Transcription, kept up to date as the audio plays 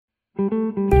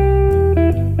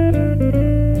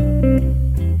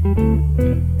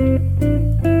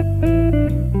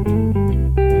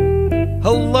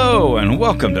Hello, and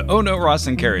welcome to Oh No, Ross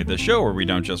and Carrie, the show where we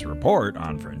don't just report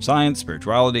on fringe science,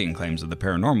 spirituality, and claims of the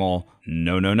paranormal.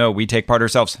 No, we take part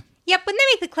ourselves. Yep, when they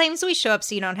make the claims, we show up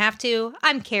so you don't have to.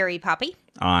 I'm Carrie Poppy.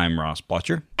 I'm Ross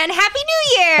Blotcher. And Happy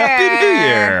New Year! Happy New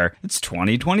Year! It's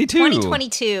 2022.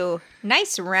 2022.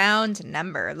 Nice round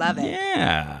number. Love it.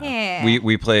 Yeah.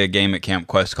 We play a game at Camp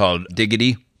Quest called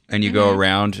Diggity. And you go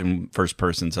around, and first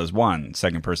person says 1,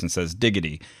 second person says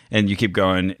diggity. And you keep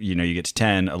going, you get to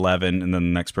 10, 11, and then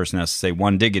the next person has to say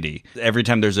 1 diggity. Every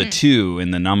time there's a 2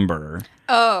 in the number,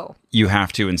 you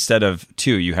have to, instead of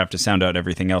 2, you have to sound out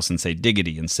everything else and say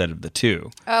diggity instead of the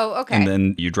 2. Oh, okay. And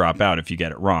then you drop out if you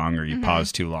get it wrong or you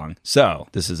pause too long. So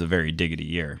this is a very diggity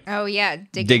year. Oh, yeah.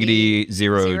 Diggity,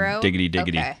 zero, diggity.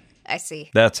 Okay. I see.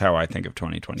 That's how I think of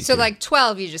 2022. So like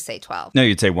 12, you just say 12. No,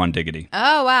 you'd say 1 diggity.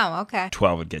 Oh, wow. Okay.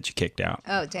 12 would get you kicked out.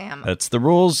 Oh, damn. That's the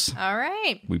rules. All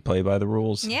right. We play by the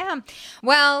rules. Yeah.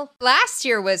 Well, last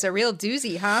year was a real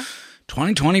doozy, huh?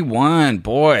 2021,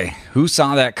 boy, who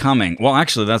saw that coming? Well,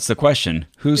 actually, that's the question.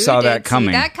 Who saw that coming?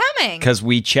 See that coming? Because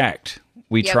we checked.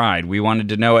 We tried. We wanted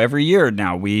to know every year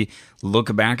now. We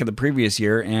look back at the previous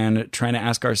year and trying to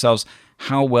ask ourselves,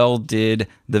 how well did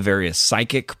the various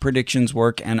psychic predictions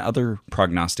work and other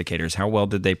prognosticators? How well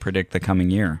did they predict the coming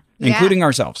year, including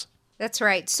ourselves? That's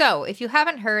right. So if you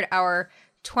haven't heard our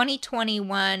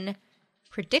 2021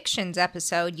 predictions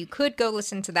episode, you could go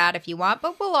listen to that if you want,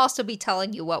 but we'll also be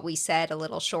telling you what we said a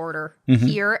little shorter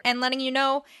here and letting you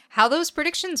know how those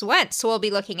predictions went. So we'll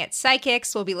be looking at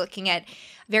psychics, we'll be looking at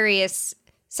various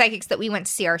psychics that we went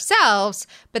to see ourselves,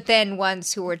 but then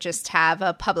ones who were just have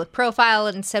a public profile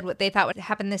and said what they thought would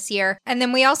happen this year. And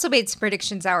then we also made some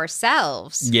predictions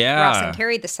ourselves. Yeah. Ross and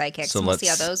Carrie, the psychics. So and we'll let's see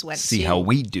how those went. See how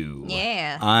we do.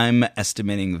 Yeah. I'm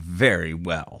estimating very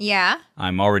well. Yeah.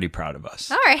 I'm already proud of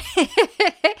us. All right.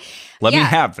 Let me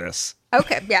have this.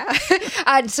 Okay, yeah.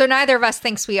 So neither of us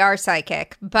thinks we are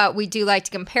psychic, but we do like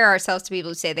to compare ourselves to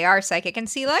people who say they are psychic and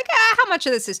see like, how much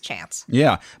of this is chance?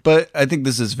 Yeah, but I think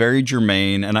this is very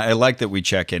germane, and I like that we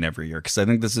check in every year because I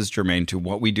think this is germane to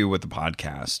what we do with the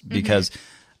podcast because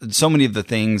so many of the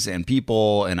things and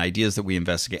people and ideas that we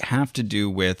investigate have to do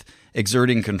with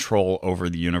exerting control over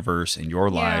the universe and your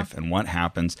life and what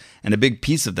happens. And a big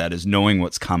piece of that is knowing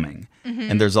what's coming.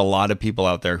 And there's a lot of people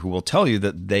out there who will tell you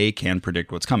that they can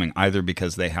predict what's coming, either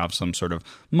because they have some sort of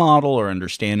model or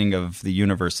understanding of the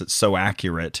universe that's so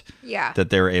accurate that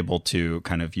they're able to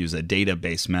kind of use a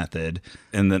database method,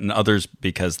 and then others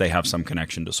because they have some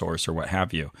connection to source or what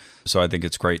have you. So I think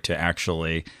it's great to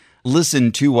actually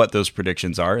listen to what those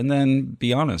predictions are and then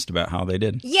be honest about how they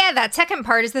did. Yeah, that second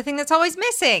part is the thing that's always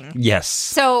missing. Yes.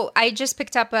 So I just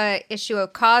picked up a issue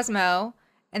of Cosmo,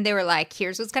 and they were like,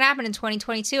 here's what's going to happen in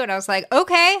 2022. And I was like,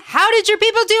 okay, how did your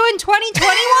people do in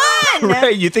 2021?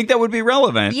 Right, you think that would be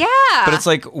relevant. Yeah. But it's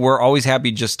like, we're always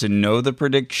happy just to know the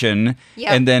prediction.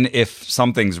 Yep. And then if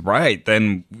something's right,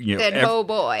 then, oh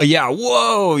boy. Yeah,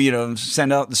 whoa,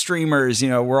 send out the streamers,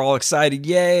 we're all excited.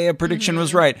 Yay, a prediction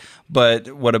was right.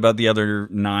 But what about the other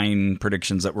 9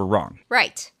 predictions that were wrong?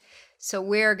 Right. So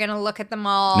we're going to look at them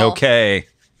all. Okay.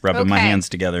 Rubbing my hands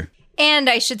together. And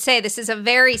I should say, this is a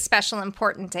very special,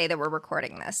 important day that we're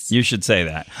recording this. You should say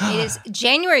that. It is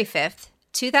January 5th,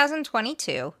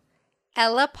 2022,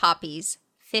 Ella Poppy's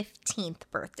 15th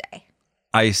birthday.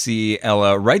 I see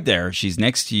Ella right there. She's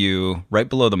next to you, right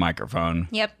below the microphone.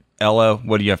 Yep. Ella,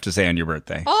 what do you have to say on your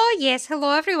birthday? Oh, yes.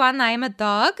 Hello, everyone. I am a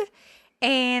dog,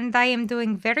 and I am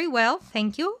doing very well.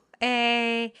 Thank you.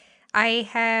 I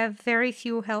have very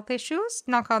few health issues,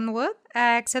 knock on wood,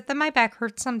 except that my back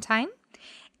hurts sometimes.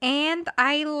 And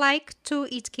I like to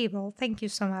eat kibble. Thank you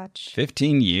so much.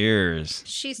 15 years.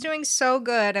 She's doing so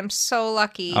good. I'm so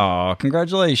lucky. Oh,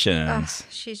 congratulations.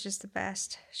 She's just the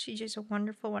best. She's just a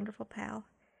wonderful, wonderful pal.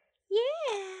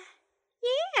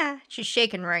 Yeah. She's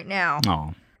shaking right now.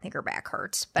 Oh. I think her back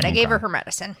hurts, but I gave her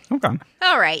medicine. Okay.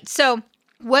 All right. So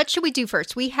what should we do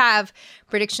first? We have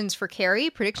predictions for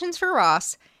Carrie, predictions for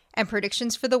Ross, and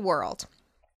predictions for the world.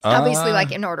 Obviously,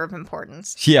 like in order of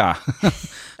importance. Yeah.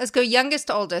 Let's go youngest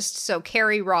to oldest. So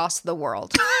Carrie, Ross, the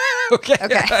world. Okay.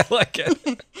 I like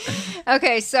it.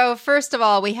 Okay. So first of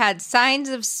all, we had Signs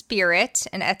of Spirit,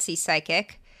 an Etsy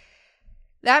psychic.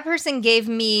 That person gave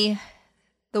me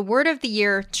the word of the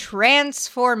year,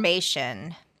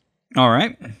 transformation. All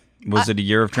right. Was it a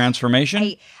year of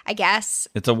transformation? I guess.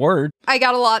 It's a word. I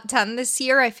got a lot done this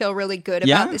year. I feel really good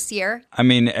about this year. I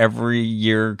mean, every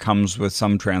year comes with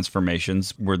some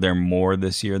transformations. Were there more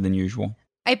this year than usual?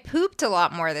 I pooped a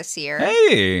lot more this year.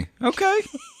 Hey, okay.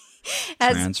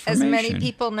 As many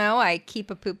people know, I keep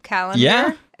a poop calendar.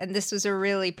 Yeah. And this was a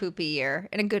really poopy year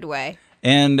in a good way.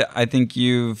 And I think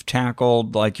you've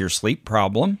tackled like your sleep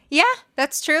problem. Yeah,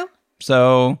 that's true.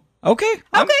 So, okay.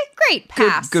 Okay, great.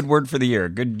 Pass. Good word for the year.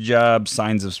 Good job,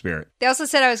 signs of spirit. They also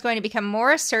said I was going to become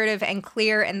more assertive and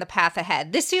clear in the path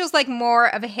ahead. This feels like more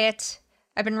of a hit.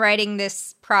 I've been writing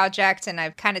this project and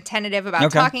I'm kind of tentative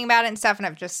about talking about it and stuff. And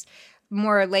I've just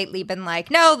more lately been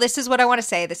like, no, this is what I want to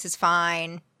say. This is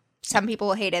fine. Some people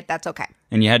will hate it. That's okay.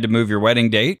 And you had to move your wedding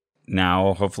date.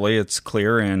 Now, hopefully it's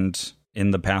clear and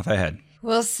in the path ahead.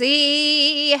 We'll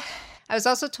see. I was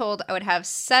also told I would have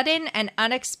sudden and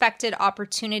unexpected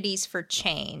opportunities for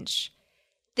change.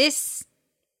 This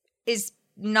is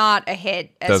not a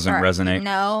hit. Doesn't resonate?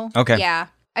 No. Okay. Yeah.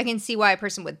 I can see why a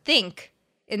person would think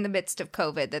in the midst of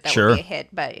COVID that sure. would be a hit,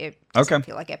 but it doesn't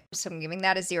feel like it. So I'm giving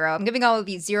that a 0. I'm giving all of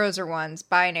these zeros or ones,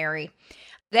 binary.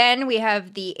 Then we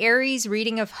have the Aries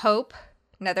reading of hope,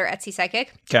 another Etsy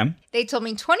psychic. Okay. They told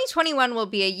me 2021 will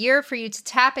be a year for you to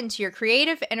tap into your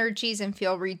creative energies and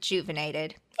feel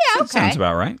rejuvenated. Yeah, okay. Sounds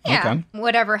about right. Yeah. Okay.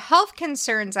 Whatever health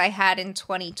concerns I had in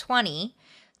 2020,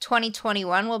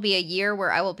 2021 will be a year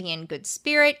where I will be in good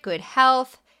spirit, good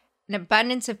health, an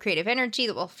abundance of creative energy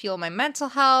that will fuel my mental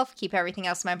health, keep everything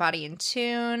else in my body in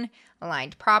tune,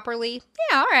 aligned properly.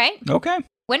 Yeah, all right. Okay.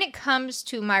 When it comes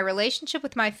to my relationship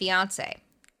with my fiance,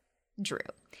 Drew,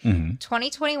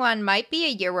 2021 might be a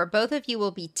year where both of you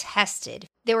will be tested.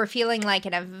 They were feeling like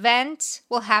an event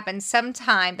will happen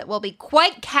sometime that will be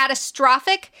quite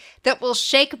catastrophic, that will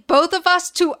shake both of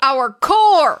us to our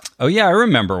core. Oh, yeah, I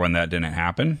remember when that didn't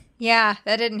happen. Yeah,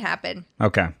 that didn't happen.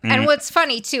 Okay. And what's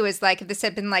funny, too, is like if this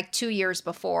had been like 2 years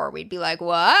before, we'd be like,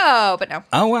 whoa, but no.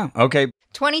 Oh, wow. Okay.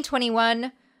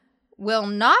 2021 will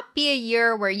not be a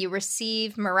year where you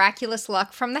receive miraculous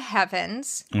luck from the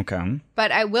heavens. Okay.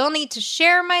 But I will need to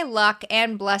share my luck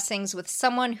and blessings with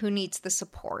someone who needs the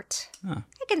support. I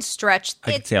can stretch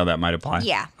I can see how that might apply.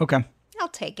 Yeah. Okay. I'll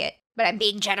take it. But I'm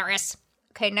being generous.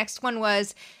 Okay, next one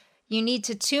was you need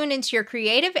to tune into your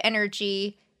creative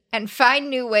energy and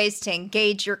find new ways to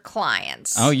engage your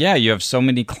clients. Oh, yeah. You have so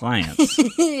many clients.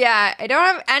 Yeah, I don't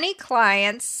have any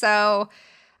clients, so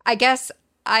I guess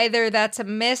either that's a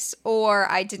miss or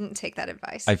I didn't take that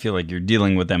advice. I feel like you're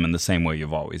dealing with them in the same way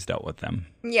you've always dealt with them.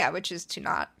 Yeah, which is to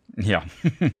not. Yeah.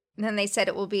 And then they said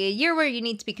it will be a year where you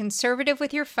need to be conservative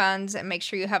with your funds and make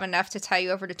sure you have enough to tie you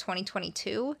over to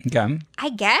 2022. Okay. I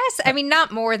guess. I mean,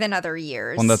 not more than other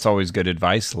years. Well, that's always good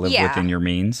advice. Live within your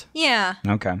means. Yeah.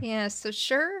 Okay. Yeah, so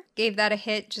sure, gave that a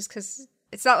hit just because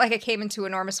it's not like I came into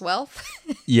enormous wealth.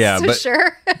 Yeah, so but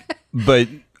sure. but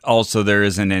also there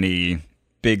isn't any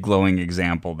big glowing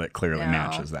example that clearly No.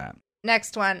 matches that.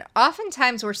 Next one.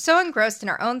 Oftentimes we're so engrossed in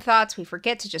our own thoughts, we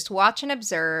forget to just watch and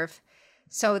observe.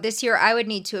 So this year I would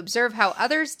need to observe how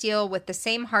others deal with the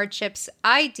same hardships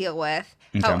I deal with,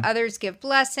 how others give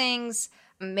blessings,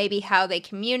 maybe how they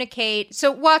communicate.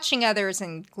 So watching others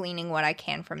and gleaning what I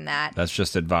can from that. That's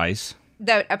just advice.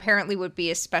 That apparently would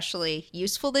be especially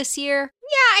useful this year.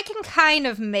 Yeah, I can kind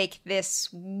of make this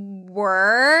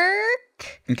work.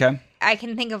 Okay. I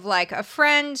can think of like a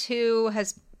friend who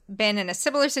has been in a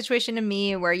similar situation to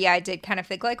me where, yeah, I did kind of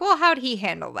think like, well, how'd he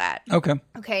handle that? Okay.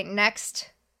 Okay,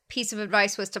 next piece of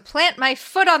advice was to plant my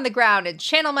foot on the ground and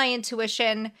channel my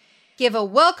intuition. Give a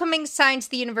welcoming sign to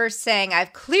the universe saying,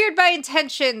 I've cleared my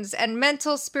intentions and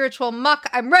mental, spiritual muck.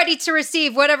 I'm ready to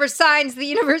receive whatever signs the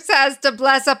universe has to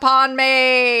bless upon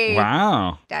me.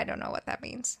 Wow. I don't know what that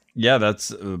means. Yeah,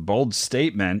 that's a bold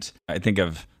statement. I think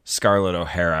of Scarlett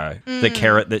O'Hara, the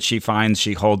carrot that she finds,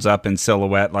 she holds up in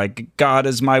silhouette like, God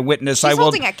is my witness. She's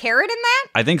holding a carrot in that?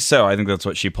 I think so. I think that's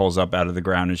what she pulls up out of the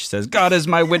ground and she says, God is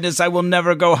my witness. I will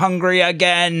never go hungry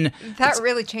again. That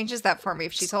really changes that for me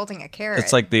if she's holding a carrot.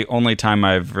 It's like the only time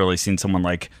I've really seen someone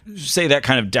like say that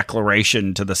kind of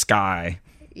declaration to the sky.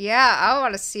 Yeah, I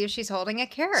want to see if she's holding a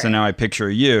carrot. So now I picture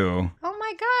you. Oh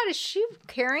my God, is she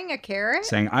carrying a carrot?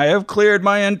 Saying, I have cleared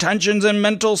my intentions and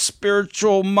mental,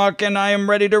 spiritual muck, and I am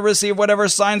ready to receive whatever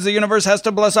signs the universe has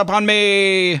to bless upon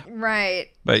me. Right.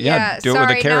 But yeah, do it with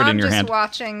a carrot in your hand.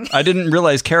 Watching. I didn't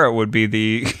realize carrot would be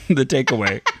the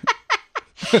takeaway.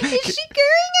 Is she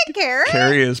carrying a carrot?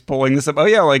 Carrie is pulling this up. Oh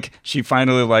yeah, like she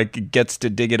finally like gets to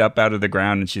dig it up out of the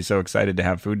ground, and she's so excited to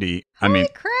have food to eat. Holy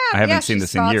crap! I haven't seen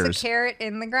this in years. She spots a carrot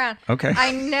in the ground. Okay.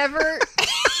 I never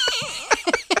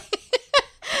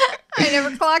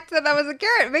clocked that was a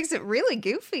carrot. It makes it really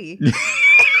goofy.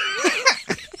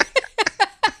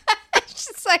 It's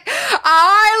just like,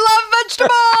 I love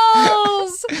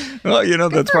vegetables. Well,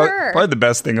 that's for her. probably the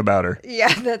best thing about her.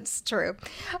 Yeah, that's true.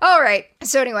 All right.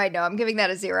 So anyway, no, I'm giving that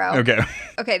a 0. Okay.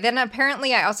 Okay, then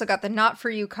apparently I also got the Not For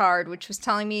You card, which was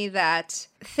telling me that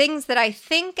things that I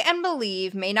think and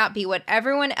believe may not be what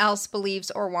everyone else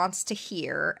believes or wants to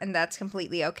hear, and that's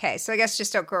completely okay. So I guess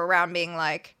just don't go around being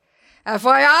like,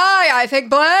 FYI, I think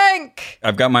blank.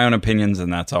 I've got my own opinions,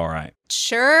 and that's all right.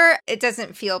 Sure, it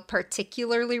doesn't feel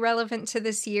particularly relevant to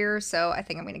this year, so I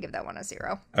think I'm going to give that one a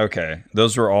 0. Okay.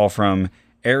 Those were all from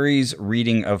Aries'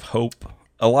 reading of Hope.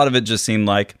 A lot of it just seemed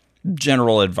like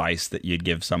general advice that you'd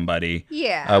give somebody.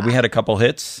 Yeah. We had a couple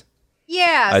hits.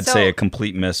 Yeah. I'd say a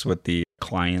complete miss with the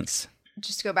clients.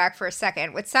 Just to go back for a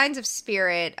second. With Signs of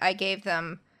Spirit, I gave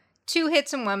them 2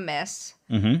 hits and 1 miss.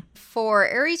 Mm-hmm. For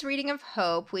Aries' reading of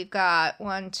Hope, we've got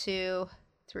 5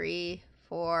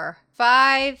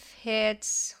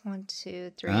 hits. 1,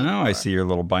 2, 3. Oh, 4. I see your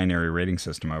little binary rating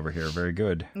system over here. Very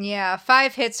good. Yeah,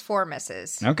 5 hits, 4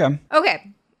 misses. Okay.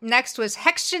 Okay. Next was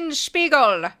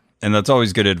Hexenspiegel. And that's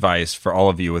always good advice for all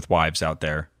of you with wives out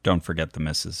there. Don't forget the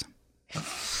misses.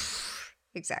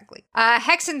 Exactly.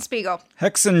 Hexenspiegel.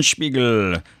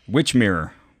 Hexenspiegel. Witch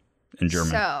mirror in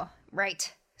German. So,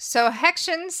 right. So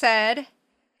Hexen said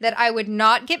that I would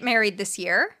not get married this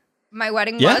year. My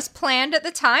wedding was planned at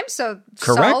the time, so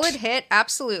Correct. Solid hit,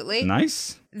 absolutely.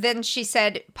 Nice. Then she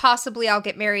said, possibly I'll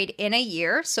get married in a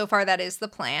year. So far, that is the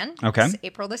plan. Okay. It's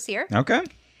April this year. Okay.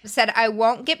 Said, I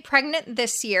won't get pregnant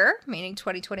this year, meaning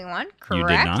 2021. Correct. You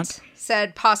did not.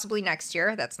 Said, possibly next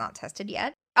year. That's not tested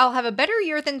yet. I'll have a better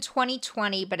year than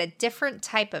 2020, but a different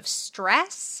type of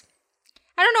stress.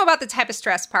 I don't know about the type of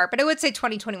stress part, but I would say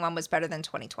 2021 was better than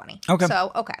 2020. Okay.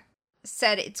 So, okay.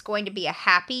 Said, it's going to be a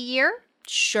happy year.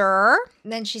 Sure.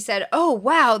 And then she said, oh,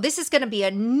 wow, this is going to be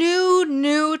a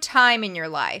new time in your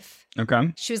life.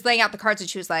 Okay. She was laying out the cards and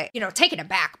she was like, taken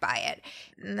aback by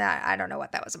it. I don't know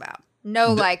what that was about.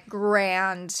 No,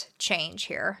 grand change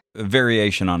here. A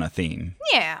variation on a theme.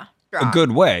 Yeah. A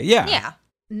good way. Yeah. Yeah.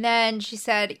 And then she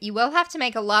said, you will have to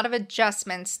make a lot of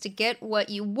adjustments to get what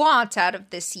you want out of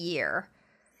this year.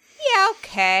 Yeah,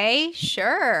 okay,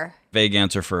 sure. Vague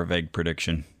answer for a vague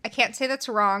prediction. I can't say that's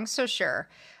wrong, so sure.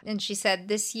 And she said,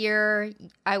 this year,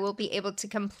 I will be able to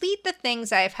complete the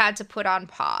things I have had to put on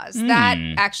pause. That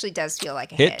actually does feel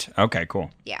like a hit. Okay,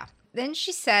 cool. Yeah. Then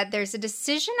she said, there's a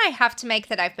decision I have to make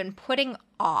that I've been putting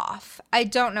off. I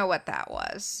don't know what that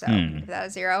was, so give that a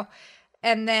 0.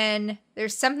 And then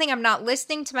there's something I'm not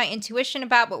listening to my intuition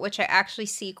about, but which I actually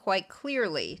see quite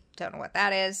clearly. Don't know what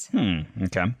that is.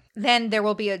 Okay. Then there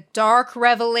will be a dark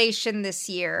revelation this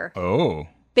year. Oh.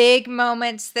 Big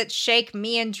moments that shake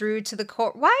me and Drew to the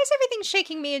core. Why is everything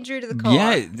shaking me and Drew to the core?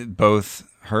 Yeah, both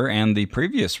her and the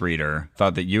previous reader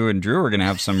thought that you and Drew were going to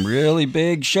have some really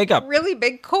big shakeup. Really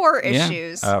big core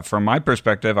issues. From my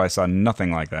perspective, I saw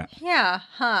nothing like that. Yeah,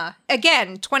 huh.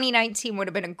 Again, 2019 would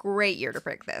have been a great year to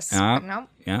pick this. Nope.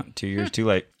 Yeah, 2 years too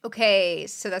late. Okay,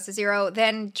 so that's a 0.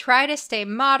 Then try to stay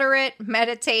moderate,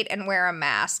 meditate, and wear a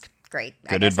mask. Great.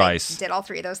 Good advice. I did all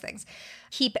 3 of those things.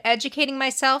 Keep educating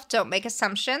myself. Don't make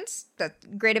assumptions. That's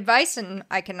great advice, and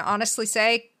I can honestly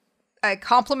say a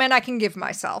compliment I can give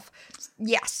myself.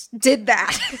 Yes, did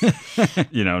that.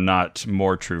 Not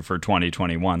more true for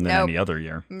 2021 than any other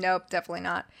year. Nope, definitely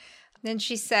not. Then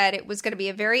she said it was going to be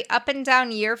a very up and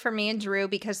down year for me and Drew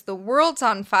because the world's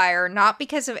on fire, not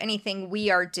because of anything we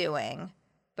are doing,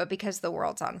 but because the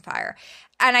world's on fire.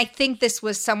 And I think this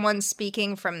was someone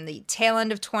speaking from the tail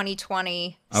end of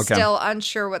 2020, still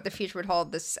unsure what the future would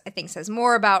hold. This, I think, says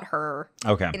more about her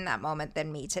in that moment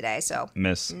than me today. So,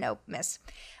 miss. Nope, miss.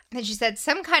 Then she said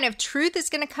some kind of truth is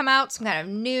going to come out, some kind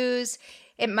of news.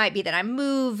 It might be that I'm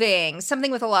moving,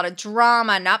 something with a lot of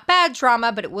drama, not bad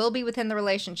drama, but it will be within the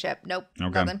relationship. Nope,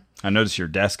 nothing. I noticed your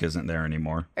desk isn't there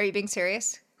anymore. Are you being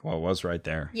serious? Well, it was right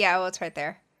there. Yeah, well, it's right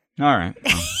there. All right.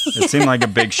 Well, it seemed like a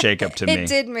big shakeup to me. It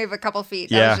did move a couple feet.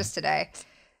 That was just today.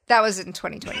 That was in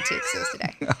 2022 because it was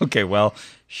today. Okay, well,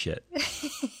 shit.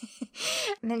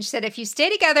 And then she said, if you stay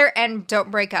together and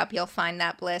don't break up, you'll find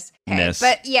that bliss. Okay. Miss.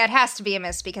 But yeah, it has to be a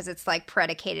miss because it's like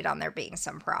predicated on there being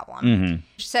some problem.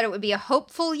 She said it would be a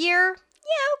hopeful year.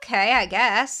 Yeah, okay, I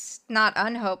guess. Not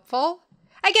unhopeful.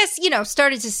 I guess,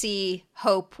 started to see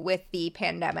hope with the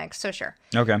pandemic, so sure.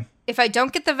 Okay. If I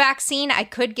don't get the vaccine, I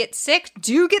could get sick.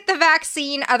 Do get the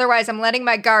vaccine. Otherwise, I'm letting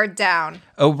my guard down.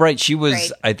 Oh, right. She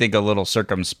was, I think, a little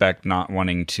circumspect, not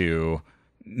wanting to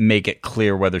make it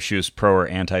clear whether she was pro or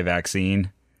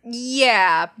anti-vaccine.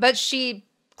 Yeah, but she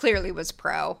clearly was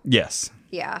pro. Yes.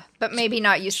 Yeah, but maybe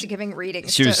not used to giving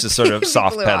readings. She was just sort of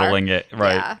soft-pedaling it,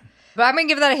 right? Yeah. But I'm going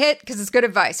to give that a hit because it's good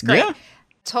advice. Great. Yeah.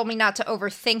 Told me not to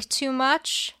overthink too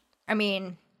much. I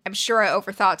mean, I'm sure I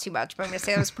overthought too much, but I'm going to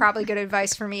say that was probably good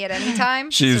advice for me at any time.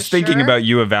 She's thinking about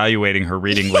you evaluating her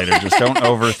reading later. Just don't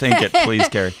overthink it, please,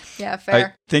 Carrie. Yeah, fair.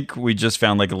 I think we just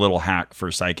found like a little hack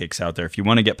for psychics out there. If you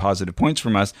want to get positive points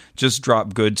from us, just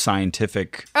drop good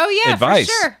scientific advice.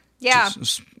 For sure. Yeah.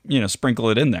 Just, sprinkle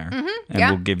it in there, and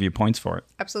we'll give you points for it.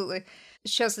 Absolutely.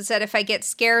 She also said, if I get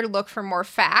scared, look for more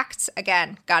facts.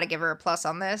 Again, got to give her a plus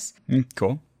on this.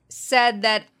 Cool. Said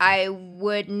that I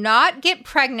would not get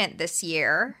pregnant this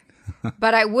year,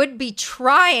 but I would be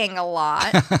trying a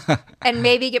lot and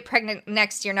maybe get pregnant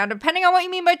next year. Now, depending on what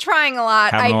you mean by trying a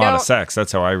lot, having a lot of sex.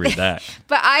 That's how I read that.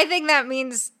 But I think that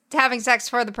means having sex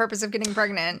for the purpose of getting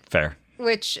pregnant. Fair.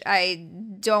 Which I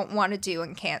don't want to do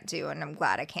and can't do, and I'm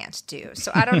glad I can't do.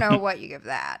 So I don't know what you give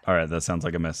that. All right, that sounds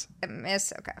like a miss. A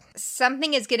miss? Okay.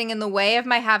 Something is getting in the way of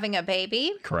my having a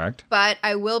baby. Correct. But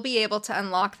I will be able to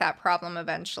unlock that problem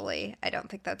eventually. I don't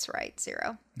think that's right.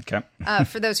 0. Okay.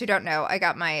 For those who don't know, I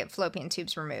got my fallopian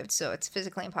tubes removed, so it's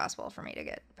physically impossible for me to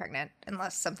get pregnant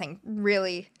unless something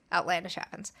really outlandish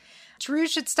happens. Drew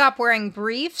should stop wearing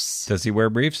briefs. Does he wear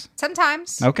briefs?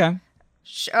 Sometimes. Okay.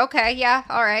 Okay, yeah,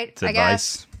 all right. It's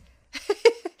advice. Guess.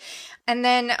 And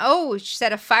then, she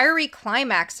said a fiery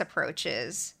climax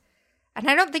approaches. And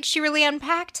I don't think she really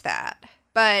unpacked that.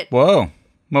 But whoa,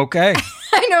 okay.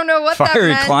 I don't know what that fiery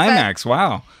meant. Climax,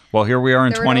 wow. Well, here we are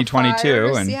in 2022. No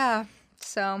fires, and yeah,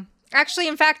 so actually,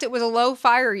 in fact, it was a low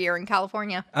fire year in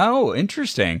California. Oh,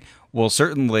 interesting. Well,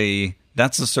 certainly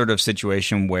that's the sort of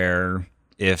situation where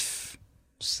if,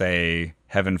 say,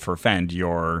 heaven forfend,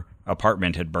 your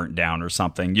apartment had burnt down or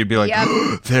something, you'd be like,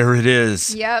 there it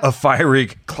is. Yep. A fiery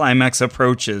climax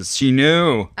approaches. She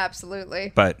knew.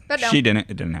 Absolutely. But no. She didn't.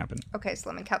 It didn't happen. Okay, so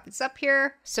let me count this up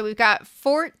here. So we've got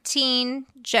 14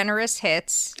 generous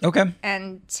hits. Okay.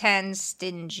 And 10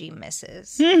 stingy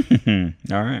misses.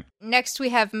 All right. Next, we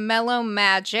have Mellow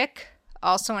Magic,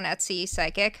 also an Etsy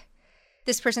psychic.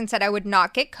 This person said I would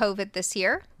not get COVID this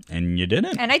year. And you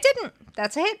didn't. And I didn't.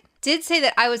 That's a hit. Did say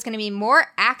that I was going to be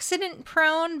more accident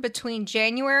prone between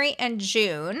January and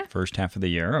June. First half of the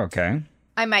year, okay.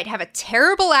 I might have a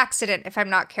terrible accident if I'm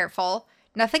not careful.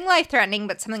 Nothing life-threatening,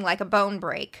 but something like a bone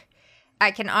break. I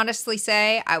can honestly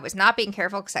say I was not being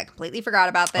careful because I completely forgot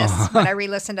about this. When I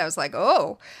re-listened, I was like,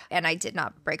 oh. And I did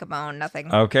not break a bone,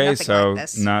 nothing. Okay, nothing so like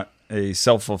this. Not a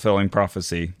self-fulfilling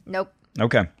prophecy. Nope.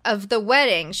 Okay. Of the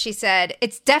wedding, she said,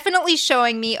 it's definitely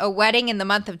showing me a wedding in the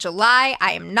month of July.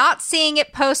 I am not seeing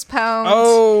it postponed.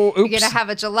 Oh, oops. You're going to have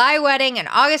a July wedding and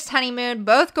August honeymoon,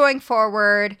 both going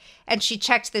forward. And she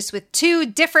checked this with 2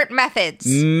 different methods.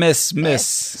 Miss.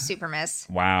 Super miss.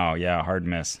 Wow, yeah, hard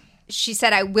miss. She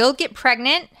said, I will get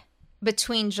pregnant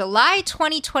between July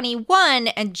 2021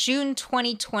 and June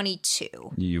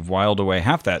 2022. You've whiled away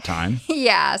half that time.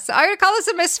 Yeah, so I'm going to call this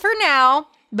a miss for now.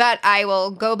 But I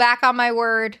will go back on my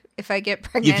word if I get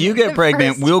pregnant. If you get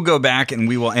pregnant, we'll go back and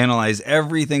we will analyze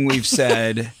everything we've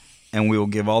said and we will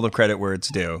give all the credit where it's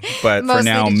due. But mostly for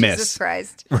now, to miss. Jesus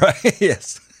Christ. Right,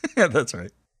 yes. Yeah, that's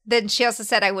right. Then she also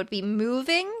said I would be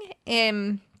moving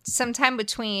in sometime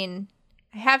between,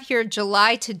 I have here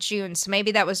July to June. So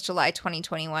maybe that was July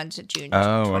 2021 to June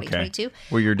 2022. Okay.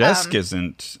 Well, your desk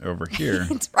isn't over here.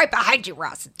 It's right behind you,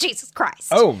 Ross. Jesus Christ.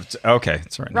 Oh, okay.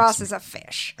 It's right Ross is a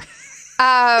fish.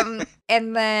 And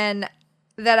then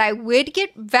that I would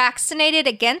get vaccinated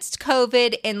against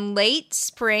COVID in late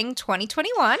spring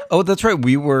 2021. Oh, that's right.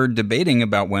 We were debating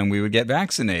about when we would get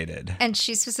vaccinated. And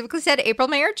she specifically said April,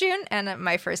 May, or June. And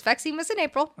my first vaccine was in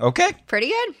April. Okay. Pretty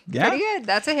good. Yeah. Pretty good.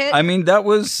 That's a hit. I mean, that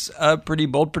was a pretty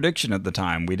bold prediction at the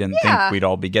time. We didn't think we'd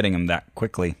all be getting them that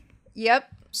quickly. Yep.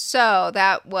 So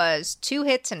that was 2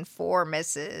 hits and 4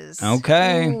 misses.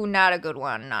 Okay. Ooh, not a good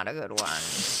one. Not a good one.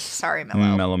 Sorry,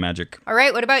 Mellow. Mellow magic. All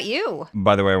right. What about you?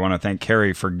 By the way, I want to thank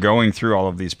Carrie for going through all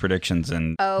of these predictions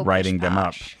and writing them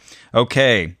up.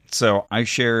 Okay. So I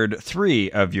shared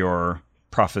 3 of your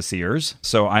prophecyers.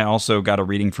 So I also got a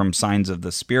reading from Signs of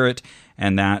the Spirit,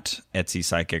 and that Etsy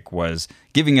Psychic was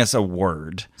giving us a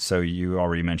word. So you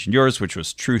already mentioned yours, which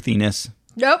was truthiness.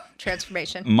 Nope.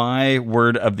 Transformation. My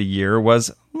word of the year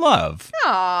was love.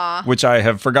 Aww. Which I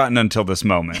have forgotten until this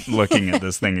moment, looking at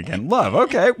this thing again. Love.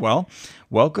 Okay, well,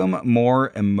 welcome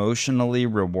more emotionally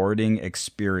rewarding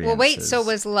experiences. Well, wait, so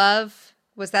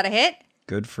was that a hit?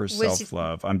 Good for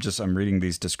self-love. I'm reading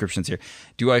these descriptions here.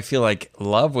 Do I feel like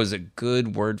love was a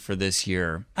good word for this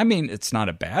year? I mean, it's not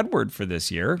a bad word for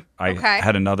this year. I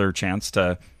had another chance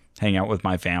to hang out with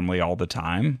my family all the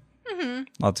time. Mm-hmm.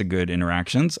 Lots of good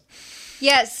interactions.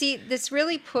 Yeah, see, this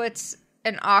really puts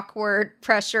an awkward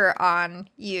pressure on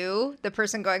you, the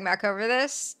person going back over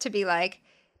this, to be like,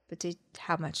 but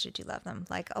how much did you love them?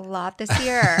 Like a lot this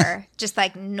year? Just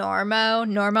like normal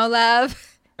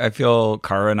love? I feel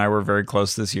Kara and I were very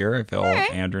close this year. I feel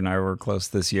right. Andrew and I were close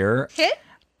this year. Hit?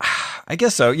 I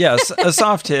guess so. Yes, a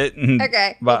soft hit.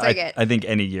 Okay, we'll but take it. I think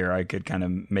any year I could kind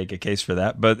of make a case for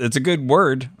that. But it's a good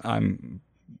word. I'm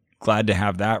glad to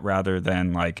have that rather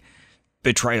than like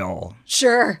betrayal.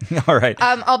 Sure. All right.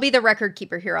 I'll be the record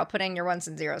keeper here. I'll put in your ones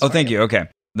and zeros. Oh, thank you. Okay.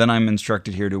 Then I'm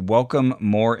instructed here to welcome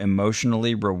more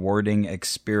emotionally rewarding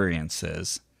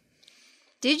experiences.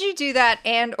 Did you do that,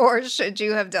 and or should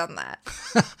you have done that?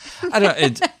 I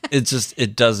don't.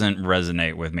 It doesn't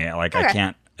resonate with me. Like Okay. I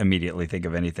can't immediately think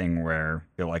of anything where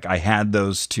I feel like I had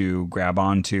those to grab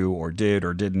onto, or did,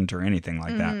 or didn't, or anything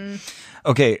like that.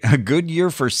 Okay, a good year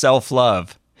for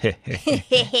self-love.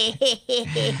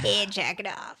 Jack it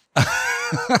off.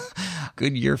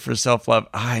 Good year for self-love.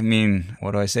 I mean,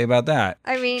 what do I say about that?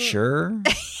 I mean, Sure.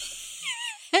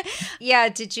 yeah,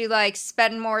 did you like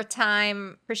spend more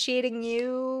time appreciating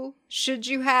you? Should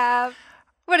you have?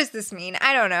 What does this mean?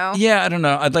 I don't know. Yeah, I don't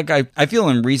know. I feel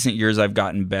in recent years I've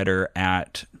gotten better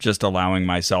at just allowing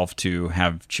myself to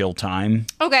have chill time.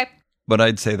 Okay. But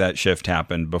I'd say that shift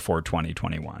happened before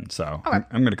 2021. So Okay.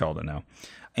 I'm going to call it a no.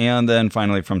 And then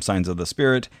finally from Signs of the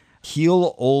Spirit,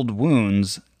 heal old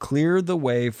wounds, clear the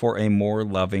way for a more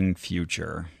loving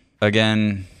future.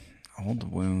 Again, old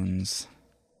wounds.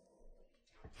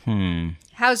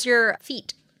 How's your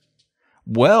feet?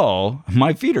 Well,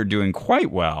 my feet are doing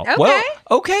quite well. Okay. Well,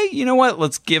 okay, you know what?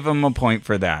 Let's give them a point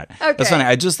for that. Okay. That's funny.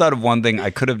 I just thought of one thing I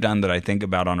could have done that I think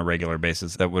about on a regular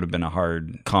basis that would have been a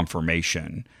hard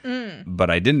confirmation. But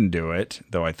I didn't do it,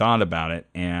 though I thought about it.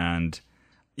 And,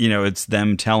 you know, it's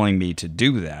them telling me to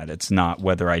do that. It's not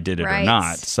whether I did it or Right.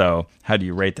 not. So how do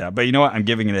you rate that? But you know what? I'm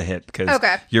giving it a hit because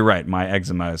Okay. you're right. My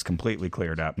eczema is completely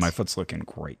cleared up. My foot's looking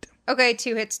great. Okay,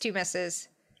 2 hits, 2 misses.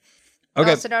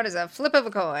 Okay. Also known as a flip of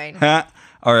a coin.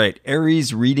 All right,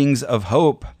 Aries readings of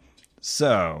hope.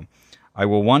 So, I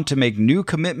will want to make new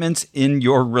commitments in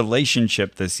your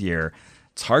relationship this year.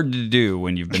 It's hard to do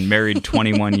when you've been married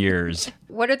 21 years.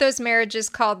 What are those marriages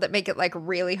called that make it like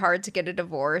really hard to get a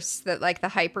divorce that like the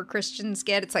hyper Christians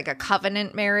get? It's like a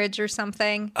covenant marriage or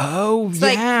something. Oh, It's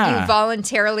yeah. like you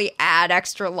voluntarily add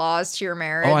extra laws to your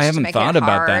marriage. Oh, I to haven't make thought it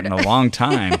about that hard. in a long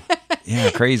time. Yeah,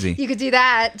 crazy. You could do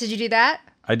that. Did you do that?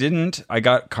 I didn't. I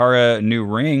got Kara a new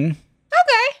ring.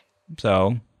 Okay.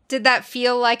 So, Did that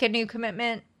feel like a new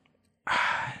commitment?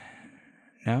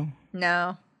 no.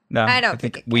 No. No, I don't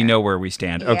think it we can. know where we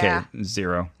stand. Yeah. Okay,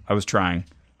 0. I was trying.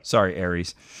 Sorry,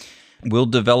 Aries. We'll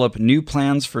develop new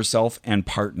plans for self and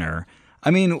partner.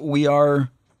 I mean, we are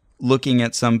looking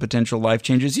at some potential life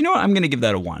changes. You know what? I'm going to give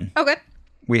that a 1. Okay.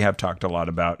 We have talked a lot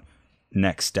about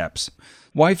next steps.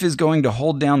 Wife is going to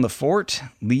hold down the fort,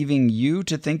 leaving you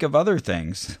to think of other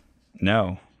things.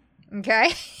 No.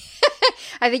 Okay.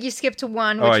 I think you skipped to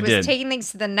 1, Oh, which I was did. taking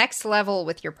things to the next level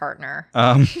with your partner.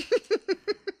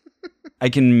 I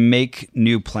can make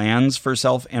new plans for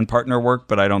self and partner work,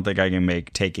 but I don't think I can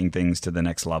make taking things to the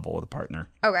next level with a partner.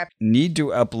 Okay. Need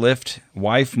to uplift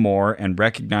wife more and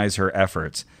recognize her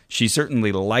efforts. She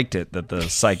certainly liked it that the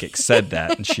psychic said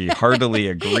that, and she heartily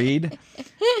agreed.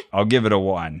 I'll give it a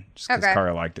 1, just because Okay.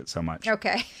 Kara liked it so much.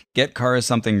 Okay. Get Kara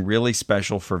something really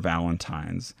special for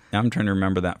Valentine's. I'm trying to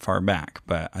remember that far back,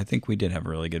 but I think we did have a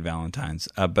really good Valentine's.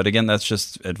 But again, that's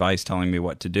just advice telling me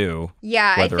what to do.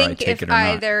 Yeah, whether I think take if it or not.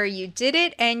 either you did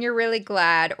it and you're really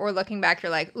glad, or looking back,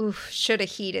 you're like, oof, should have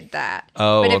heeded that.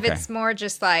 Oh, but if okay. it's more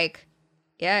just like,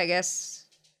 yeah, I guess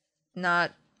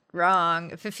not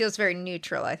wrong. If it feels very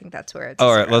neutral, I think that's where it's.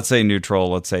 All right, let's say neutral.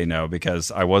 Let's say no, because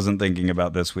I wasn't thinking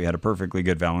about this. We had a perfectly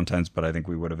good Valentine's, but I think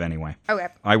we would have anyway. Okay.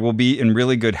 I will be in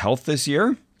really good health this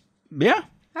year. Yeah.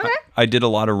 Okay. I did a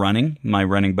lot of running. My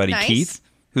running buddy, Nice. Keith,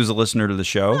 who's a listener to the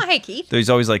show. Oh, hey, Keith. He's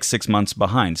always like 6 months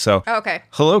behind. So, Okay.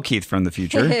 hello, Keith from the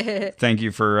future. Thank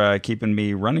you for keeping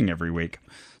me running every week.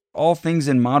 All things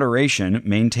in moderation.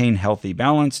 Maintain healthy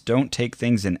balance. Don't take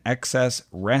things in excess.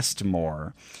 Rest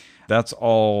more. That's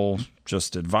all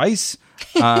just advice.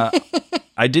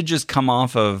 I did just come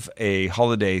off of a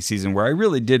holiday season where I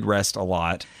really did rest a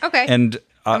lot. Okay. And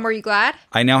And were you glad?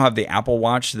 I now have the Apple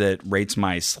Watch that rates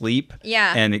my sleep.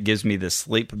 Yeah. And it gives me the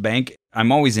sleep bank.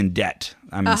 I'm always in debt.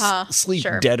 I'm in sleep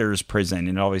sure. debtor's prison.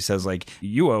 And it always says, like,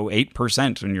 you owe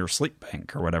 8% in your sleep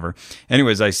bank or whatever.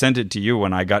 Anyways, I sent it to you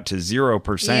when I got to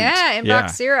 0%. Yeah,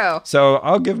 inbox 0. So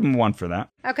I'll give them 1 for that.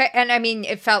 Okay. And I mean,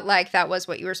 it felt like that was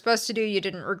what you were supposed to do. You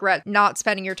didn't regret not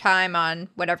spending your time on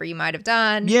whatever you might have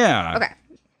done. Yeah. Okay.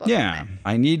 Yeah.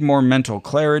 I need more mental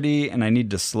clarity and I need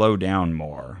to slow down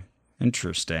more.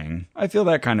 Interesting. I feel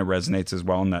that kind of resonates as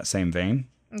well in that same vein.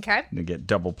 Okay. To get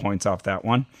double points off that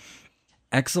one.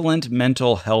 Excellent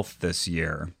mental health this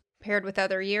year. Paired with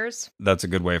other years? That's a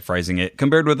good way of phrasing it.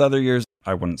 Compared with other years,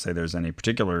 I wouldn't say there's any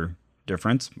particular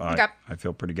difference. But Okay. I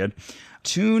feel pretty good.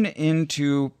 Tune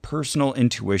into personal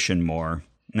intuition more.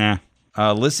 Nah.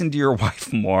 Listen to your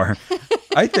wife more.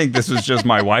 I think this was just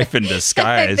my wife in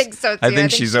disguise. I think so, too. I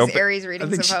think she's Aries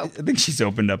readings of hope. I think she's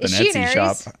opened up Is an she an Etsy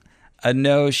Aries? shop.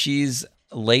 No, she's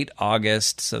late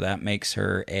August, so that makes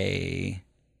her a...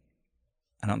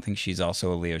 I don't think she's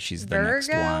also a Leo. She's the next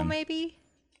Virgo, one. maybe?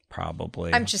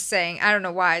 Probably. I'm just saying. I don't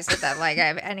know why I said that like I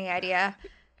have any idea.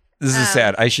 This is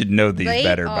sad. I should know these Late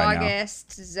better by now.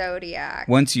 August zodiac.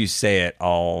 Once you say it,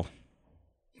 I'll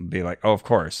be like, oh, of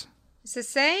course. This is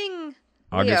saying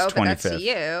August Leo, but that's 25th. to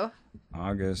you.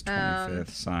 August 25th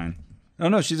sign. Oh,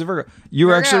 no, she's a Virgo. You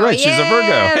were Virgo. actually right. She's a Virgo.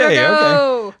 Yeah, Hey,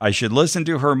 Virgo. okay. I should listen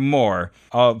to her more.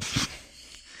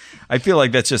 I feel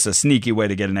like that's just a sneaky way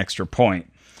to get an extra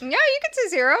point. Yeah, you could say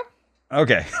 0.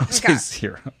 Okay, I'll say Okay.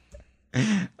 0.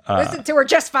 Listen to her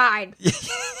just fine.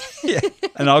 Yeah,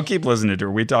 and I'll keep listening to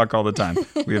her. We talk all the time.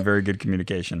 We have very good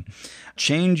communication.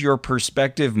 Change your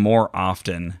perspective more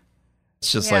often.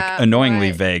 It's just Yeah, like annoyingly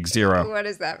right. vague. 0. What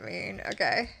does that mean?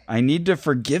 Okay. I need to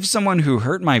forgive someone who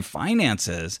hurt my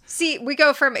finances. See, we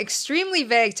go from extremely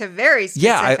vague to very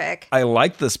Yeah, specific. I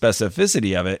like the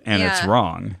specificity of it, and it's Yeah.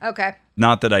 wrong. Okay.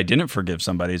 Not that I didn't forgive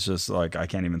somebody. It's just like I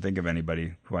can't even think of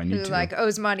anybody who I need Who to. like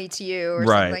owes money to you or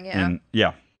right. something. Yeah. And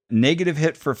yeah. Negative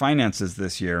hit for finances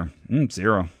this year.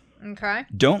 0. Okay.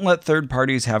 Don't let third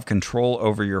parties have control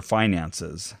over your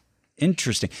finances.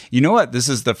 Interesting. You know what? This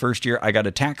is the first year I got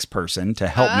a tax person to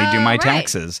help me do my right.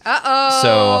 taxes. Uh-oh.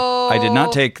 So I did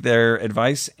not take their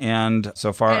advice, and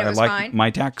so far And it I was like fine?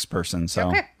 my tax person. So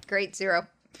Okay. Great. 0.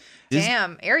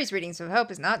 Damn. Aries readings of hope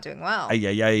is not doing well.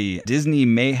 Disney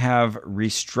may have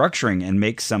restructuring and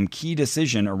make some key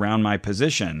decision around my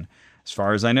position. As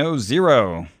far as I know,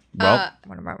 0. Well,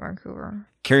 What about Vancouver?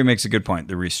 Carrie makes a good point.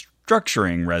 The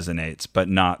restructuring resonates, but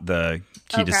not the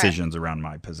key Okay. decisions around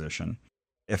my position.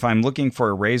 If I'm looking for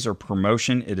a raise or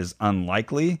promotion, it is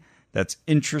unlikely. That's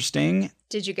interesting.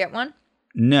 Did you get one?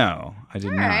 No, I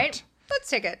did All not. right. Let's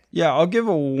take it. Yeah, I'll give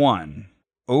a 1.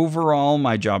 Overall,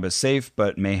 my job is safe,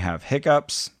 but may have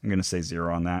hiccups. I'm going to say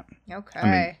 0 on that. Okay.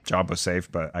 I mean, job was safe,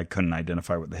 but I couldn't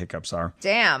identify what the hiccups are.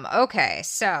 Damn. Okay.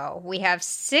 So we have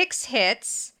 6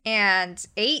 hits and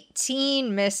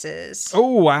 18 misses.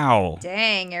 Oh, wow.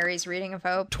 Dang, Aries reading of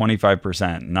hope.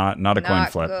 25%, not a coin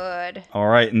Not flip. good. All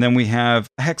right, and then we have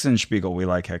Hexenspiegel. We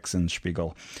like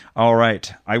Hexenspiegel. All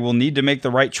right, I will need to make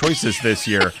the right choices this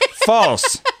year.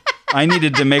 False. I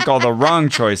needed to make all the wrong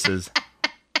choices.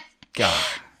 God,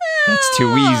 that's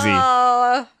too easy.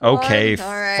 Oh, Okay, one.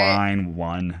 All right. fine,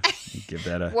 1. Give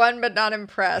that a... One, but not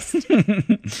impressed.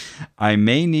 I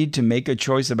may need to make a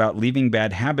choice about leaving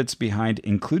bad habits behind,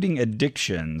 including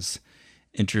addictions.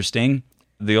 Interesting.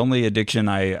 The only addiction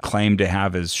I claim to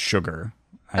have is sugar.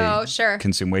 I Sure.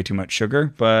 consume way too much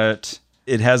sugar, but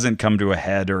it hasn't come to a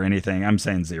head or anything. I'm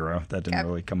saying 0. That didn't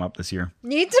really come up this year.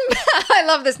 Need to. I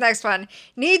love this next one.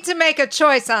 Need to make a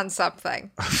choice on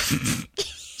something.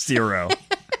 0.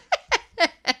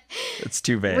 It's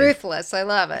too vague. Ruthless. I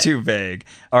love it. Too vague.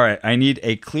 All right. I need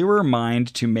a clearer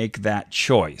mind to make that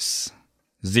choice.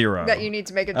 0. That you need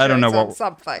to make a choice I don't know on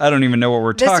something. I don't even know what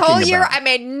we're This talking whole about. year, I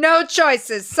made no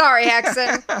choices. Sorry,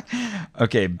 Hexen.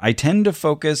 Okay, I tend to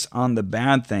focus on the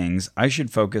bad things. I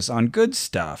should focus on good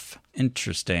stuff.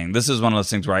 Interesting. This is one of those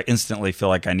things where I instantly feel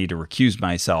like I need to recuse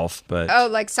myself, but Oh,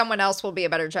 like someone else will be a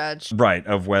better judge. right,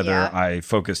 of whether Yeah. I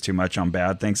focus too much on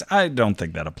bad things. I don't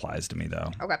think that applies to me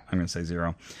though. Okay. I'm going to say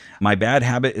 0. My bad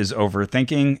habit is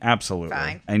overthinking. Absolutely.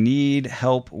 Fine. I need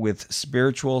help with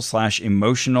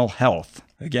spiritual/emotional health.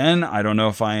 Again, I don't know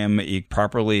if I am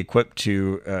properly equipped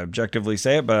to objectively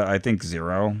say it, but I think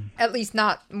 0. At least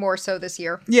not more so this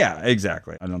year. Yeah,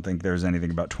 exactly. I don't think there's anything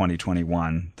about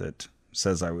 2021 that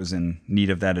says I was in need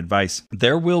of that advice.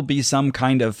 There will be some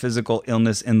kind of physical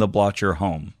illness in the Blotcher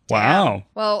home. Wow.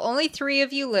 Well, only 3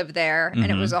 of you live there, and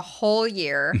it was a whole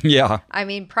year. Yeah, I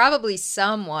mean, probably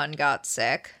someone got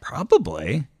sick.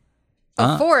 probably.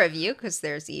 4 of you, because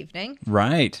there's evening.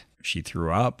 Right. She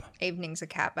threw up. Evening's a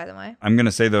cat, by the way. I'm going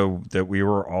to say, though, that we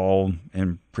were all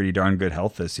in pretty darn good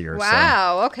health this year.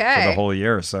 Wow, So, okay. for the whole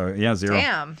year. So, yeah, 0.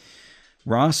 Damn.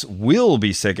 Ross will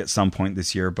be sick at some point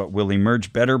this year, but will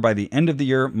emerge better by the end of the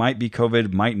year. Might be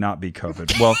COVID, might not be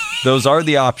COVID. Well, those are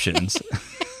the options.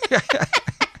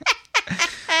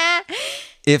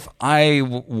 If I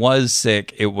was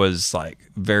sick, it was like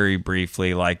very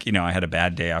briefly, like, you know, I had a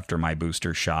bad day after my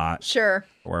booster shot Sure.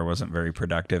 or I wasn't very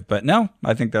productive. But no,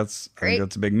 I think that's Great.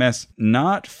 a big miss.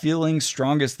 Not feeling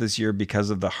strongest this year because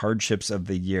of the hardships of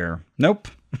the year. Nope.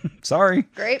 Sorry.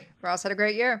 Great. Ross had a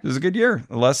great year It was a good year.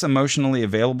 Less emotionally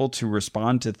available to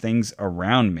respond to things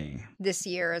around me. this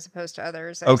year as opposed to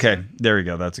others. Okay, there you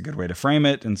go. That's a good way to frame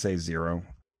it and say 0.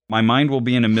 My mind will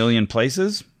be in a million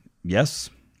places. Yes.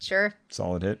 Sure.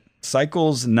 Solid hit.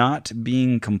 Cycles not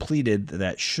being completed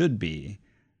that should be.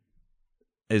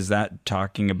 Is that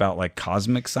talking about like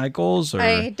cosmic cycles? Or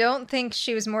I don't think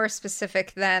she was more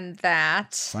specific than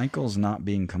that. cycles not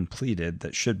being completed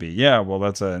that should be? Yeah, well,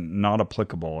 that's a not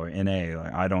applicable or NA.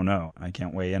 Like, I don't know. I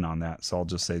can't weigh in on that, so I'll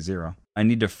just say 0. I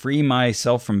need to free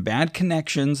myself from bad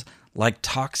connections like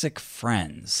toxic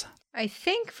friends. I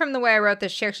think from the way I wrote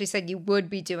this, she actually said you would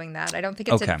be doing that. I don't think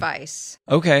it's Okay. advice.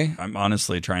 Okay. I'm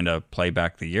honestly trying to play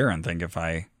back the year and think if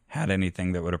I had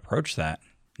anything that would approach that.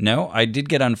 No, I did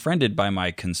get unfriended by my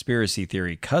conspiracy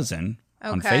theory cousin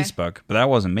on Okay. Facebook, but that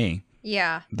wasn't me.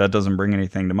 Yeah. That doesn't bring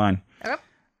anything to mind. Oh,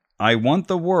 I want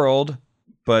the world,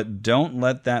 but don't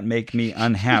let that make me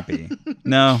unhappy.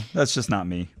 No, that's just not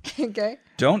me. okay.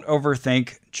 Don't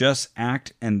overthink, just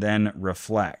act and then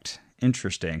reflect.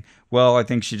 Interesting. Well, I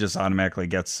think she just automatically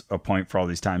gets a point for all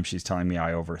these times she's telling me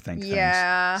I overthink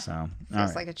Yeah. things. So, all Feels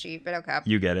right. like a cheat, but okay.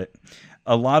 You get it.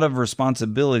 A lot of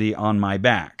responsibility on my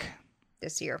back.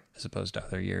 This year. As opposed to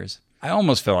other years. I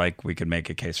almost feel like we could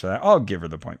make a case for that. I'll give her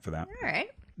the point for that. All right.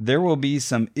 There will be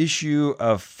some issue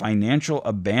of financial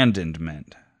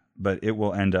abandonment, but it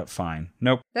will end up fine.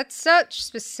 Nope. That's such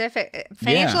specific.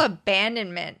 Financial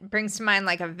abandonment brings to mind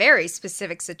like a very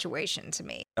specific situation to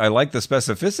me. I like the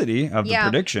specificity of the Yeah.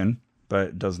 prediction, but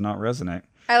it does not resonate.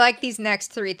 I like these next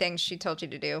 3 things she told you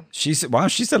to do. She said, wow,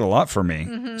 she said a lot for me.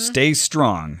 Mm-hmm. Stay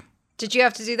strong. Did you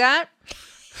have to do that?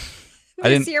 I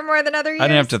This didn't, year more than other years? I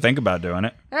didn't have to think about doing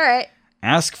it. All right.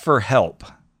 Ask for help.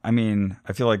 I mean,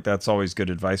 I feel like that's always good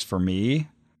advice for me.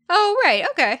 Oh, right.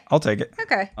 Okay. I'll take it.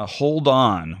 Okay. Hold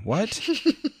on. What?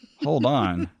 Hold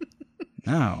on.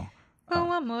 No. Oh,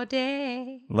 one more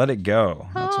day. Let it go.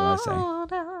 That's what I say.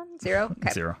 Hold on. 0. Okay.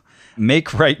 0.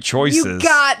 Make right choices. You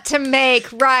got to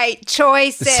make right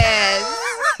choices.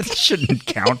 It shouldn't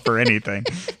count for anything.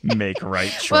 Make right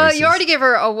choices. Well, you already gave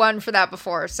her a 1 for that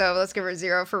before, so let's give her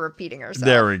 0 for repeating herself.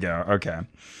 There we go. Okay.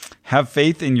 Have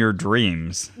faith in your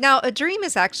dreams. Now, a dream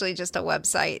is actually just a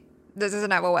website. This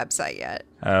doesn't have a website yet.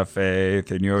 Have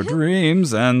faith in your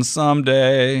dreams, and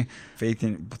someday faith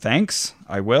in. Thanks.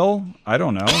 I will. I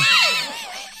don't know.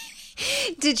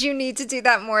 Did you need to do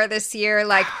that more this year?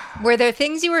 Like, were there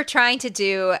things you were trying to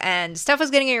do and stuff was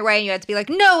getting in your way and you had to be like,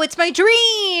 no, it's my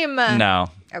dream?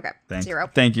 No. Okay. Thank 0.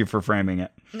 Thank you for framing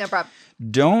it. No problem.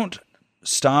 Don't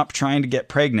stop trying to get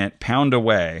pregnant. Pound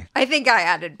away. I think I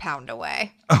added pound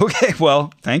away. Okay,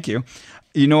 well, thank you.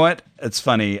 You know what? It's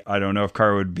funny. I don't know if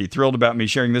Cara would be thrilled about me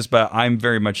sharing this, but I'm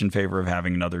very much in favor of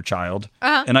having another child.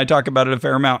 And I talk about it a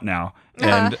fair amount now.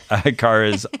 And Cara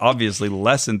is obviously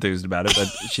less enthused about it, but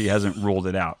she hasn't ruled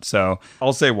it out. So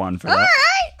I'll say 1 for that. All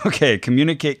right. Okay,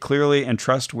 communicate clearly and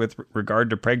trust with regard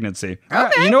to pregnancy. All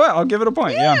right, you know what? I'll give it a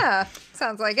point. Yeah.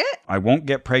 Sounds like it. I won't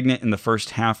get pregnant in the first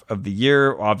half of the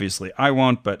year. Obviously, I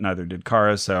won't, but neither did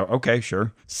Cara. So, okay,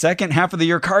 sure. Second half of the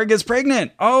year, Cara gets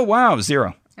pregnant. Oh, wow.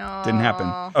 0. Didn't happen.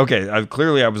 Okay,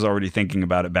 clearly I was already thinking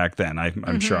about it back then.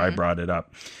 I'm sure I brought it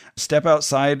up. Step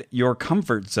outside your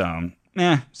comfort zone.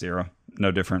 0.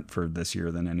 No different for this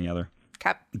year than any other.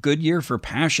 Okay. Good year for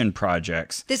passion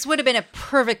projects. This would have been a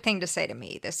perfect thing to say to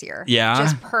me this year. Yeah?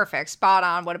 Just perfect. Spot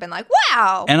on. Would have been like,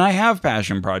 wow. And I have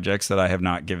passion projects that I have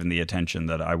not given the attention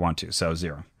that I want to. So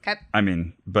 0. Okay. I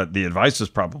mean, but the advice was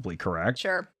probably correct.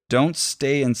 Sure. Don't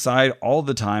stay inside all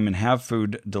the time and have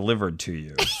food delivered to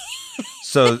you.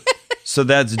 So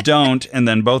that's don't, and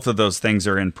then both of those things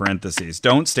are in parentheses.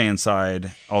 Don't stay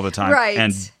inside all the time, Right.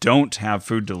 and don't have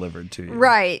food delivered to you.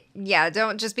 Right. Yeah.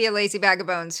 Don't just be a lazy bag of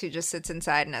bones who just sits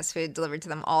inside and has food delivered to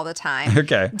them all the time.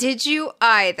 Okay. Did you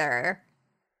either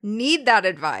need that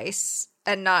advice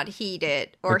and not heed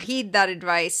it, or heed that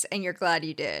advice and you're glad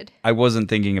you did? I wasn't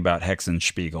thinking about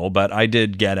Hexenspiegel, but I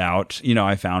did get out. You know,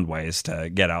 I found ways to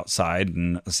get outside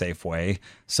in a safe way.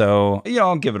 So, yeah,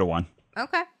 I'll give it a 1.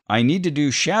 Okay. I need to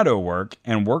do shadow work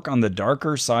and work on the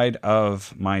darker side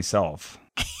of myself.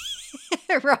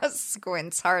 Ross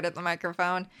squints hard at the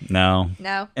microphone. No.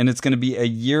 No. And it's going to be a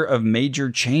year of major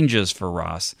changes for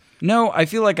Ross. No, I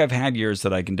feel like I've had years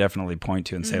that I can definitely point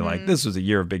to and say, like, this was a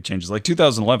year of big changes. Like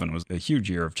 2011 was a huge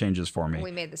year of changes for me.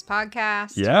 We made this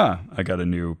podcast. Yeah, I got a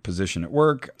new position at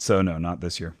work. So, no, not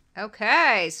this year.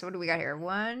 Okay. So what do we got here?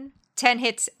 10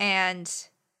 hits and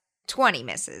 20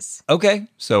 misses. Okay,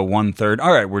 so 1/3.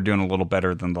 All right, we're doing a little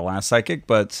better than the last psychic,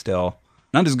 but still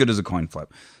Not as good as a coin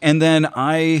flip. And then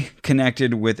I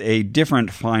connected with a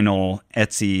different final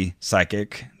Etsy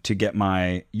psychic to get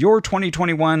your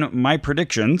 2021 my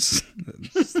predictions.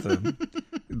 It's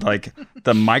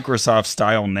the Microsoft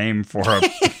style name for a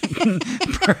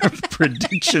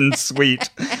prediction suite.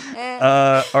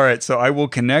 All right, so I will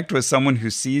connect with someone who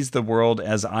sees the world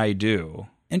as I do.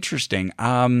 Interesting.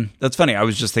 That's funny. I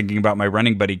was just thinking about my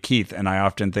running buddy, Keith, and I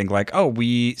often think like, oh,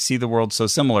 we see the world so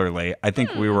similarly. I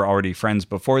think we were already friends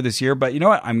before this year, but you know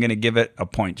what? I'm going to give it a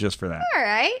point just for that. All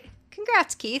right.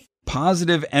 Congrats, Keith.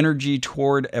 Positive energy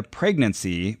toward a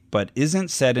pregnancy, but isn't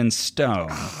set in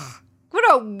stone. What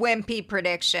a wimpy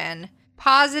prediction.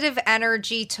 Positive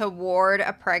energy toward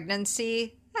a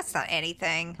pregnancy? That's not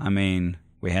anything. I mean,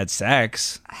 we had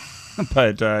sex.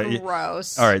 But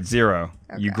gross. All right, 0.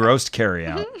 Okay. You grossed Carrie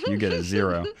out. You get a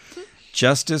 0.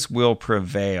 Justice will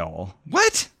prevail.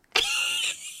 What?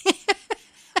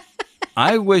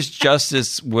 I wish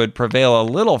justice would prevail a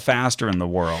little faster in the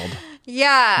world.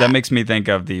 Yeah. That makes me think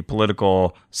of the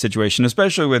political situation,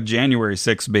 especially with January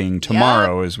 6th being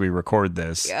tomorrow as we record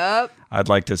this. Yep. I'd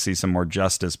like to see some more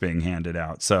justice being handed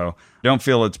out. So don't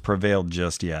feel it's prevailed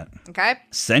just yet. Okay.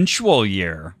 Sensual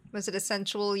year. Was it a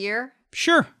sensual year?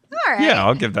 Sure. All right. Yeah,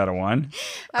 I'll give that a 1.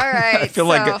 All right. I feel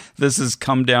like this has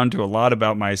come down to a lot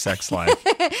about my sex life.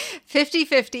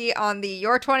 50-50 on the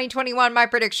Your 2021 My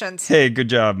Predictions. Hey, good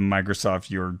job, Microsoft.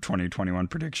 Your 2021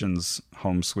 predictions,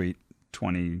 Home Suite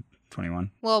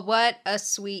 2021. Well, what a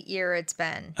sweet year it's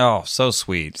been. Oh, so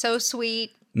sweet. So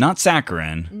sweet. Not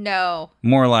saccharine. No.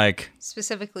 More like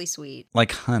Specifically sweet.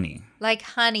 like honey. Like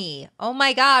honey. Oh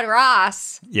my God,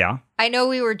 Ross. Yeah. I know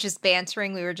we were just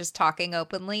bantering. We were just talking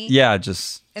openly. Yeah,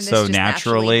 just And this so just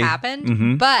naturally happened.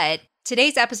 Mhm. But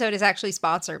today's episode is actually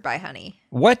sponsored by Honey.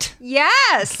 What?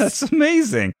 Yes. That's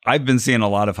amazing. I've been seeing a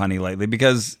lot of honey lately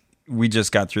because we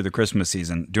just got through the Christmas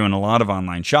season, doing a lot of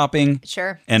online shopping.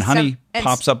 Sure. And honey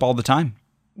pops up all the time.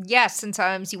 Yes, and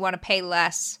sometimes you want to pay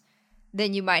less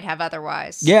than you might have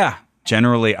otherwise. Yeah.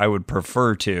 Generally, I would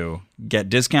prefer to get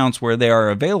discounts where they are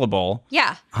available.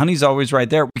 Yeah. Honey's always right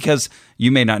there because you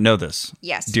may not know this,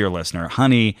 Yes. dear listener.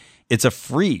 Honey, it's a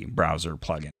free browser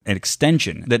plugin, an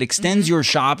extension that extends your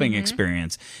shopping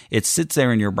experience. It sits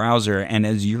there in your browser, and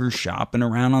as you're shopping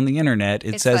around on the internet,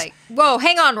 it It's says, like, whoa,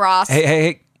 hang on, Ross.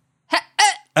 hey.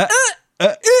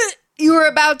 You were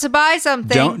about to buy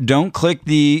something. Don't click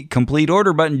the complete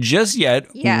order button just yet.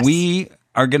 Yes. We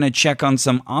are going to check on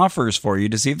some offers for you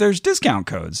to see if there's discount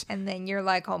codes. And then you're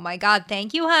like, oh my God,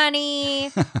 thank you,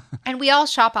 honey. And we all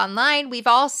shop online. We've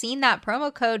all seen that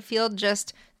promo code field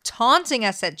just taunting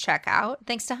us at checkout.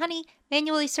 Thanks to Honey,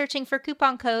 manually searching for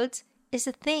coupon codes is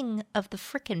a thing of the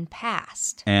frickin'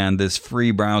 past. And this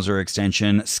free browser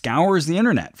extension scours the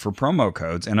internet for promo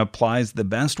codes and applies the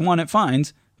best one it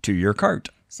finds to your cart.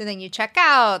 So then you check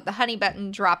out, the Honey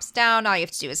button drops down. All you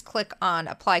have to do is click on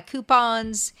apply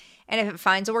coupons. And if it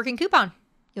finds a working coupon,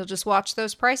 you'll just watch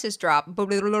those prices drop.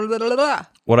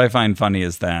 What I find funny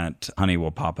is that Honey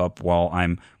will pop up while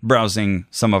I'm browsing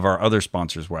some of our other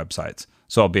sponsors' websites.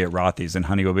 So I'll be at Rothy's and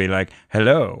Honey will be like,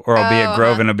 hello. Or I'll be at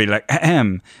Grove and it'll be like,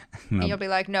 ahem. And you'll be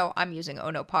like, no, I'm using Oh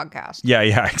No Podcast. Yeah,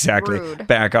 exactly. Rude.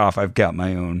 Back off. I've got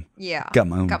my own. Yeah. Got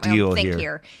my own deal thing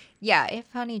here. Yeah,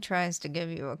 if Honey tries to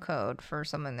give you a code for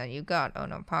something that you got Oh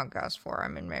No Podcast for, I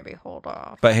mean, maybe hold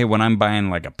off. But hey, when I'm buying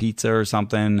like a pizza or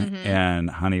something and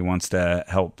Honey wants to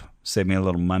help save me a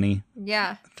little money,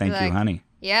 Yeah. thank you, Honey.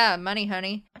 Yeah, money,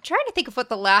 Honey. I'm trying to think of what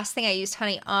the last thing I used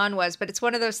Honey on was, but it's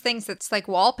one of those things that's like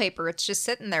wallpaper. It's just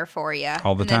sitting there for you.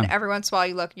 All the time. And then every once in a while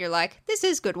you look and you're like, this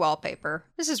is good wallpaper.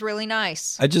 This is really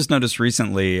nice. I just noticed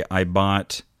recently I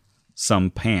bought some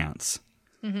pants.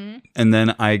 And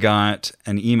then I got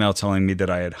an email telling me that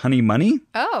I had Honey money.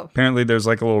 Oh. Apparently there's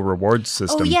like a little reward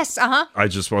system. Oh, yes. Uh-huh. I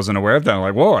just wasn't aware of that. I'm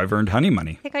like, whoa, I've earned Honey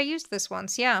money. I think I used this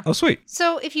once, yeah. Oh, sweet.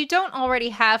 So if you don't already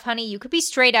have Honey, you could be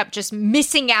straight up just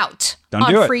missing out Don't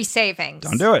do on it. free savings.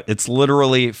 Don't do it. It's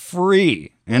literally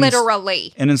free. And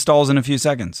Literally. and installs in a few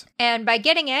seconds. And by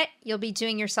getting it, you'll be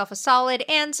doing yourself a solid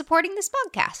and supporting this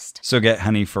podcast. So get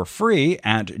Honey for free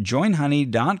at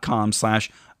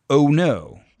joinhoney.com/oh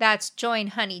no. That's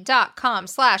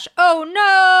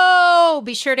joinhoney.com/oh no.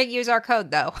 Be sure to use our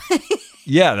code though.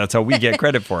 Yeah, that's how we get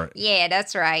credit for it. Yeah,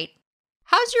 that's right.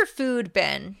 How's your food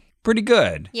been? Pretty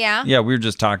good. Yeah? Yeah, we were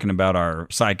just talking about our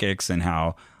psychics and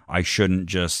how I shouldn't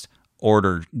just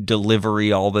order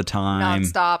delivery all the time.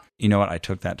 Nonstop. You know what? I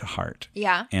took that to heart.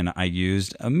 Yeah. And I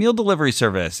used a meal delivery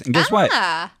service. And guess what?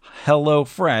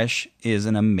 HelloFresh is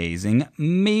an amazing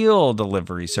meal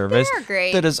delivery service They're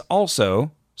great. that is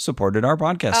also supported our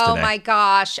podcast Oh today. my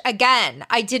gosh. Again,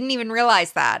 I didn't even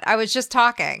realize that. I was just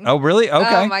talking. Oh, really?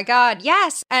 Okay. Oh my God.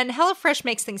 Yes. And HelloFresh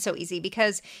makes things so easy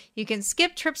because you can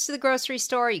skip trips to the grocery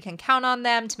store. You can count on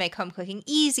them to make home cooking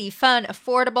easy, fun,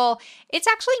 affordable. It's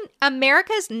actually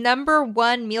America's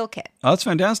 #1 meal kit. Oh, that's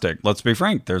fantastic. Let's be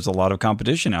frank. There's a lot of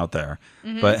competition out there.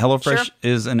 But HelloFresh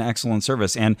is an excellent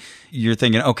service. And you're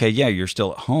thinking, okay, yeah, you're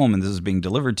still at home and this is being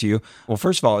delivered to you. Well,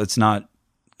 first of all, it's not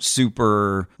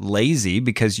super lazy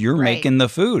because you're making the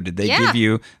food. They give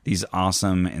you these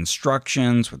awesome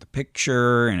instructions with a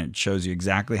picture and it shows you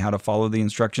exactly how to follow the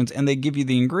instructions and they give you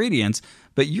the ingredients,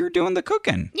 but you're doing the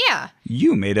cooking. Yeah.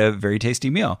 You made a very tasty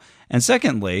meal. And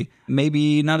secondly,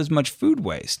 maybe not as much food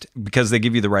waste because they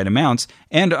give you the right amounts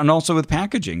and also with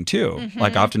packaging too.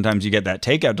 Like oftentimes you get that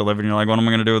takeout delivered and you're like, what am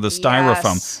I going to do with the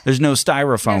styrofoam? Yes. There's no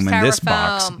styrofoam in this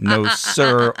box. No,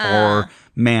 sir, or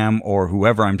ma'am, or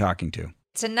whoever I'm talking to.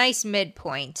 It's a nice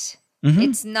midpoint.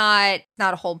 It's not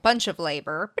a whole bunch of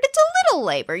labor, but it's a little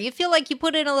labor. You feel like you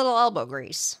put in a little elbow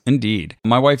grease. Indeed.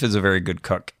 My wife is a very good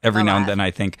cook. Every A now and lot. then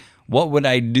I think, what would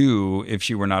I do if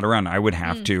she were not around? I would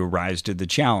have to rise to the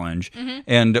challenge.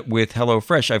 And with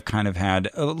HelloFresh, I've kind of had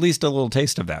at least a little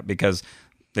taste of that because,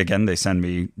 again, they send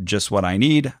me just what I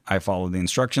need. I follow the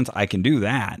instructions. I can do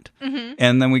that.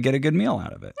 And then we get a good meal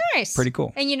out of it. Nice. Pretty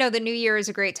cool. And the new year is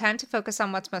a great time to focus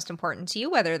on what's most important to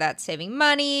you, whether that's saving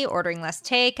money, ordering less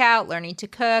takeout, learning to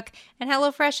cook. And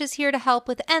HelloFresh is here to help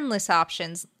with endless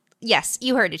options. Yes,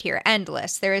 you heard it here.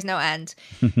 Endless. There is no end.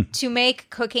 To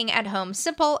make cooking at home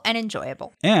simple and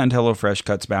enjoyable. And HelloFresh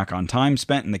cuts back on time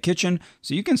spent in the kitchen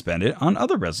so you can spend it on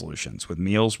other resolutions with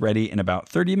meals ready in about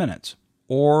 30 minutes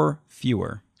or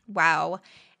fewer. Wow.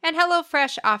 And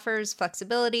HelloFresh offers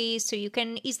flexibility so you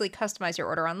can easily customize your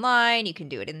order online. You can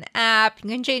do it in the app. You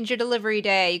can change your delivery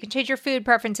day. You can change your food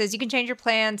preferences. You can change your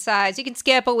plan size. You can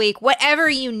skip a week.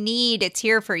 Whatever you need, it's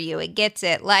here for you. It gets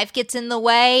it. Life gets in the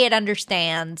way. It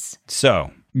understands. So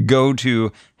go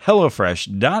to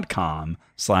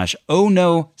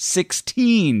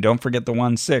HelloFresh.com/OhNo16. Don't forget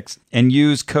the 16 and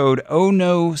use code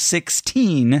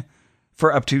OhNo16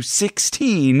 for up to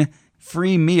 16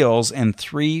 free meals and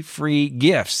 3 free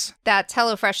gifts. That's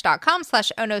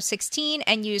HelloFresh.com/OhNo16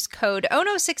 and use code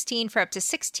OhNo16 for up to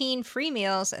 16 free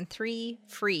meals and 3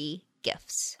 free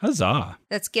gifts. Huzzah.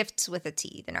 That's gifts with a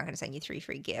T. They're not going to send you 3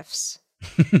 free gifts.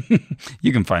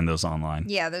 You can find those online.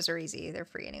 Yeah, those are easy. They're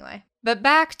free anyway. But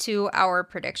back to our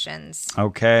predictions.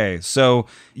 Okay, so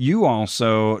you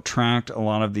also tracked a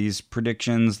lot of these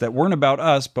predictions that weren't about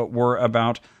us, but were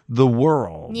about the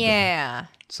world. Yeah.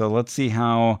 So let's see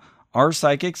how our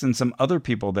psychics and some other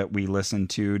people that we listened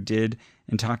to did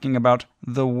in talking about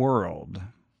the world.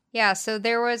 Yeah, so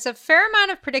there was a fair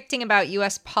amount of predicting about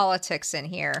U.S. politics in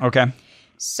here. Okay.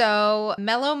 So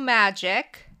Mellow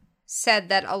Magic said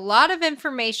that a lot of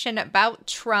information about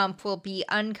Trump will be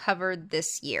uncovered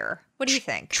this year. What do you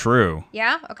think? True.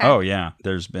 Yeah? Okay. Oh, yeah.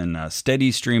 There's been a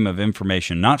steady stream of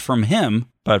information, not from him,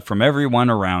 but from everyone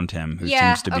around him who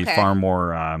seems to be far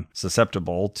more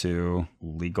susceptible to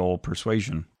legal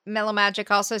persuasion. Mellow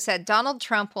Magic also said Donald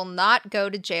Trump will not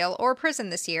go to jail or prison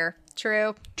this year.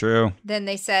 True. True. Then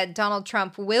they said Donald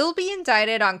Trump will be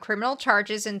indicted on criminal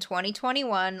charges in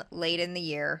 2021 late in the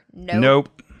year.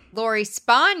 Nope. Lori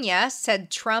Spagna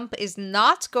said Trump is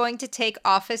not going to take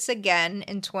office again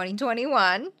in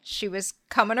 2021. She was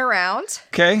coming around.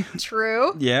 Okay.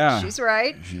 True. Yeah. She's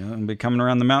right. She'll be coming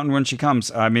around the mountain when she comes.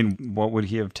 I mean, what would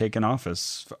he have taken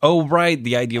office? Oh, right.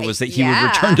 The idea was that he would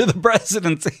return to the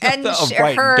presidency. And duh.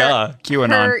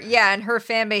 QAnon. And her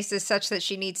fan base is such that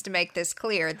she needs to make this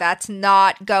clear. That's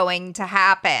not going to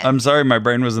happen. I'm sorry, my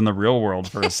brain was in the real world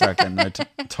for a second. I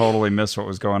totally missed what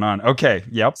was going on. Okay,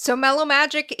 yep. So Mellow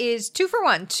Magic is 2 for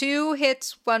 1. 2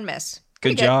 hits, 1 miss.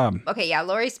 Good job. Okay, yeah,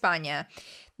 Lori Spagna.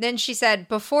 Then she said,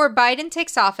 before Biden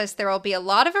takes office, there will be a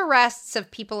lot of arrests of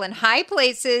people in high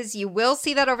places. You will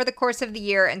see that over the course of the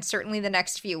year and certainly the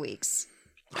next few weeks.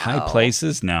 High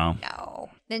places? No.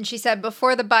 Then she said,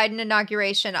 before the Biden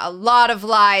inauguration, a lot of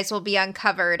lies will be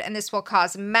uncovered, and this will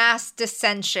cause mass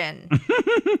dissension.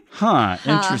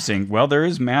 Interesting. Well, there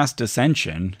is mass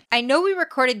dissension. I know we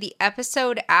recorded the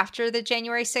episode after the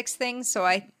January 6th thing, so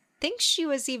I think she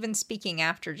was even speaking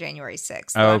after January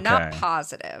 6th. Though I'm not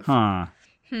positive.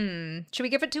 Should we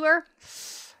give it to her?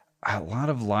 A lot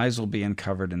of lies will be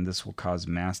uncovered, and this will cause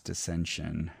mass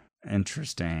dissension.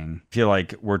 Interesting. I feel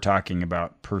like we're talking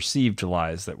about perceived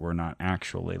lies that were not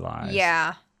actually lies.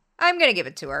 Yeah. I'm going to give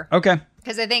it to her. Okay.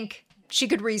 Because I think she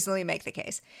could reasonably make the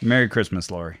case. Merry Christmas,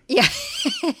 Lori. Yeah.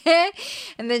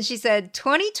 And then she said,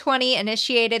 2020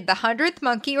 initiated the 100th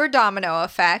monkey or domino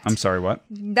effect. I'm sorry, what?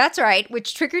 That's right,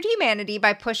 which triggered humanity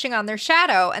by pushing on their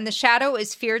shadow. And the shadow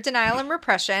is fear, denial, and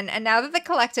repression. And now that the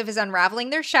collective is unraveling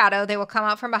their shadow, they will come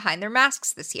out from behind their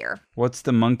masks this year. What's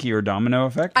the monkey or domino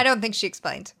effect? I don't think she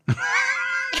explained.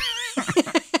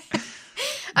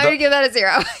 I'm going to give that a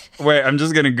 0. Wait, I'm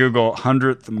just going to Google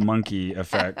 100th monkey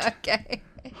effect. Okay.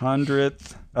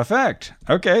 100th effect.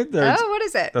 Okay. What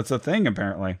is it? That's a thing,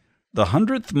 apparently. The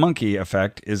 100th monkey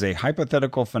effect is a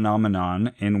hypothetical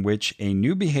phenomenon in which a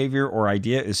new behavior or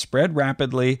idea is spread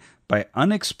rapidly by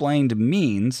unexplained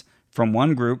means from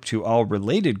one group to all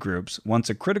related groups once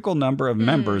a critical number of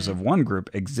members of one group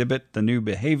exhibit the new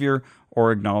behavior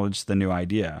or acknowledge the new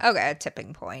idea. Okay, a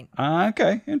tipping point.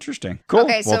 Okay, interesting. Cool.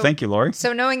 Okay, well, thank you, Lori.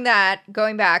 So knowing that,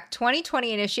 going back,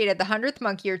 2020 initiated the 100th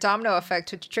monkey or domino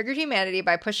effect, which triggered humanity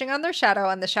by pushing on their shadow,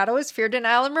 and the shadow is fear,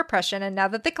 denial, and repression, and now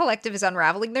that the collective is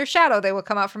unraveling their shadow, they will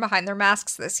come out from behind their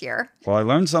masks this year. Well, I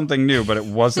learned something new, but it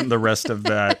wasn't the rest of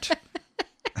that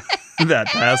that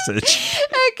passage.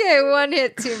 Okay, 1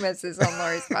 hit, 2 misses on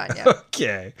Lori Spagna.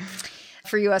 Okay.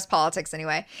 For U.S. politics,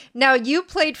 anyway. Now, you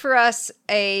played for us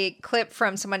a clip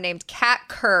from someone named Kat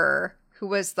Kerr, who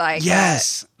was like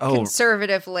yes. a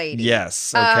conservative lady.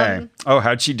 Yes. Okay.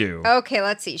 How'd she do? Okay,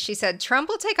 let's see. She said, Trump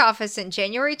will take office in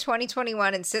January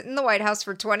 2021 and sit in the White House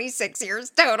for 26 years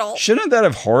total. Shouldn't that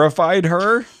have horrified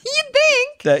her? You'd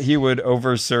think. That he would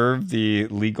overserve the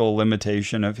legal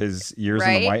limitation of his years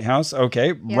in the White House?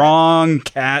 Okay. Yeah. Wrong,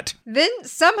 Kat. Then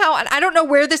somehow, and I don't know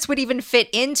where this would even fit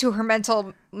into her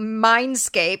mental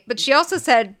mindscape, but she also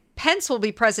said, Pence will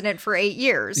be president for 8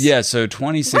 years. Yeah, so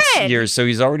 26 years. So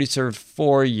he's already served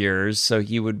 4 years. So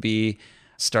he would be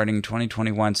starting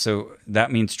 2021. So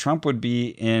that means Trump would be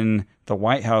in the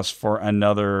White House for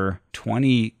another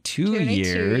 22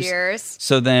 years.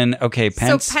 So then, okay,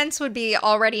 Pence. So Pence would be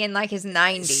already in like his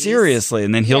 90s. Seriously.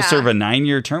 And then he'll serve a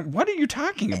 9-year term. What are you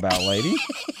talking about, lady?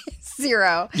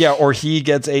 0. Yeah, or he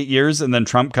gets 8 years and then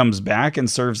Trump comes back and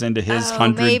serves into his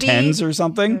 110s or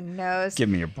something. Who knows? Give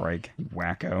me a break, you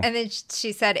wacko. And then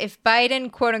she said, if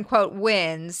Biden, quote unquote,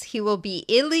 wins, he will be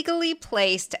illegally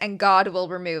placed and God will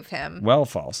remove him. Well,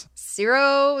 false.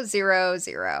 0, 0,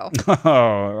 0.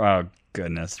 Oh,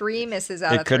 goodness. 3 misses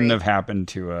out of 3. It couldn't have happened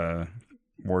to a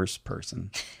worse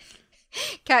person.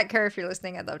 Kat Kerr, if you're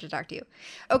listening, I'd love to talk to you.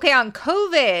 Okay, on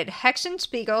COVID,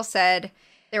 Hexenspiegel said,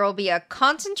 there will be a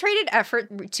concentrated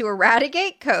effort to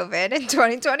eradicate COVID in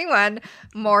 2021,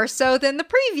 more so than the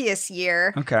previous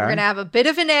year. Okay. We're going to have a bit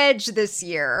of an edge this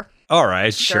year. All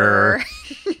right, sure.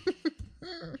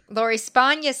 Lori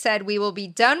Spagna said, we will be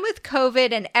done with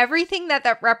COVID and everything that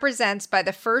represents by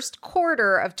the first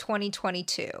quarter of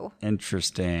 2022.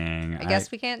 Interesting. I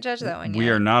guess we can't judge that one yet. We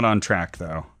are not on track,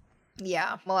 though.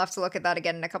 Yeah, we'll have to look at that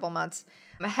again in a couple months.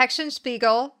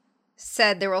 Hexenspiegel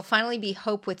said there will finally be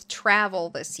hope with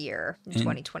travel this year in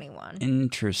 2021.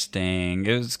 Interesting.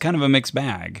 It was kind of a mixed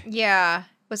bag. Yeah.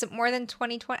 Was it more than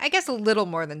 2020? I guess a little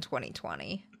more than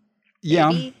 2020. Yeah.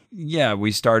 Maybe? Yeah,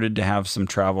 we started to have some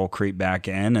travel creep back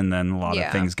in, and then a lot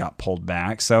of things got pulled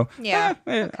back. So,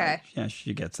 okay. Yeah,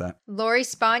 she gets that. Lori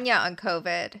Spagna on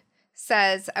COVID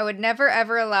says, I would never,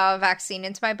 ever allow a vaccine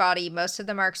into my body. Most of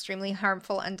them are extremely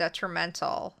harmful and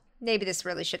detrimental. Maybe this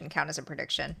really shouldn't count as a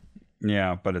prediction.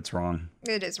 Yeah, but it's wrong.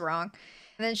 It is wrong.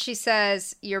 And then she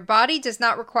says, your body does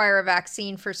not require a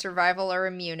vaccine for survival or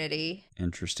immunity.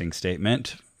 Interesting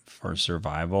statement. For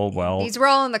survival, well... These were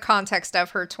all in the context of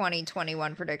her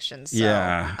 2021 predictions, so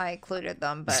I included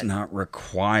them. But it's not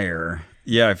require.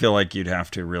 Yeah, I feel like you'd have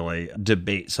to really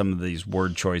debate some of these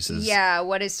word choices. Yeah,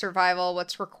 what is survival?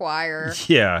 What's required?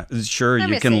 Yeah, sure,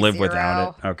 you can live 0.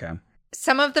 without it. Okay.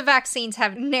 Some of the vaccines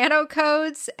have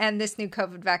nanocodes, and this new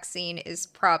COVID vaccine is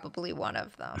probably one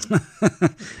of them.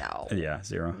 No. Yeah,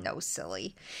 0. No,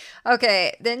 silly.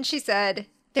 Okay, then she said,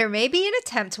 there may be an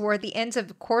attempt toward the end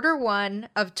of quarter 1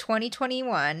 of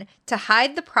 2021 to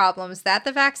hide the problems that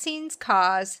the vaccines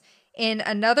cause in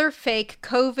another fake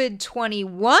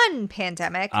COVID-21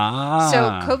 pandemic. So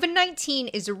COVID-19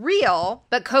 is real,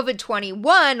 but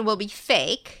COVID-21 will be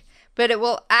fake. But it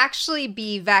will actually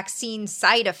be vaccine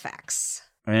side effects.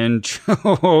 And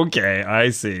okay,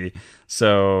 I see.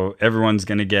 So everyone's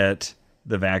going to get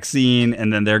the vaccine,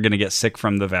 and then they're going to get sick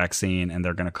from the vaccine, and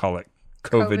they're going to call it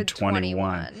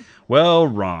COVID-21. Well,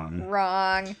 wrong.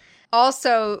 Wrong.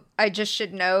 Also, I just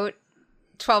should note,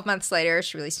 12 months later,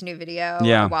 she released a new video.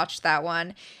 Yeah. I watched that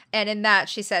one. And in that,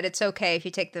 she said, it's okay if you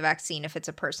take the vaccine if it's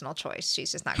a personal choice.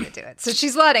 She's just not going to do it. So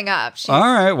she's letting up. All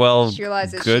right. Well, she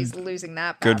realizes she's losing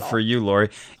that battle. Good for you,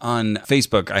 Lori. On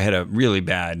Facebook, I had a really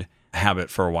bad habit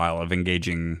for a while of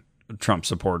engaging Trump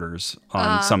supporters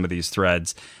on some of these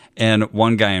threads. And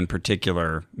one guy in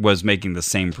particular was making the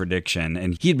same prediction.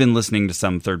 And he'd been listening to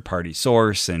some third-party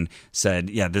source and said,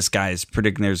 yeah, this guy is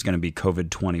predicting there's going to be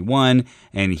COVID-21.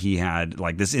 And he had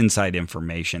like this inside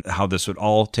information, how this would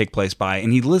all take place by.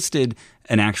 And he listed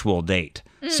an actual date.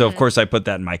 So, of course, I put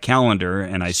that in my calendar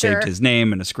and I saved his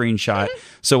name and a screenshot.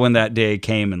 So when that day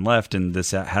came and left and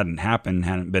this hadn't happened,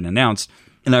 hadn't been announced,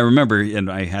 and I remember,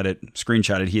 and I had it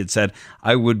screenshotted, he had said,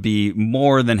 I would be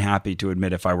more than happy to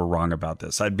admit if I were wrong about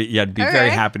this. I'd be very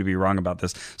happy to be wrong about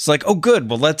this. It's like, oh, good.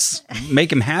 Well, let's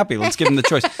make him happy. Let's give him the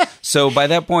choice. So by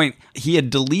that point, he had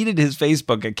deleted his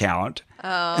Facebook account.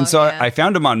 And so I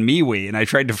found him on MeWe and I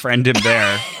tried to friend him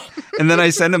there. And then I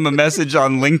sent him a message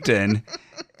on LinkedIn.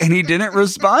 And he didn't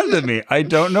respond to me. I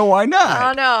don't know why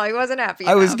not. Oh, no, he wasn't happy.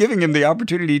 I was giving him the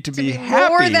opportunity to be happy.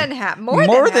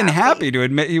 More than happy to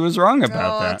admit he was wrong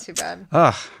about that. Too bad.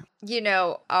 Ugh. You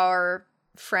know, our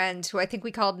friend, who I think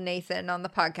we called Nathan on the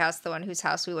podcast, the one whose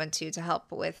house we went to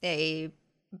help with a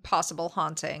possible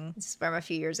haunting. This is from a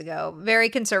few years ago. Very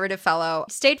conservative fellow.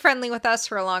 Stayed friendly with us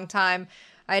for a long time.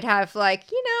 I'd have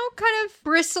kind of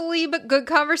bristly but good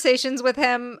conversations with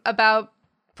him about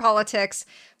politics.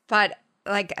 But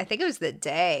I think it was the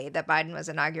day that Biden was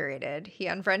inaugurated, he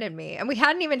unfriended me. And we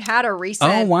hadn't even had a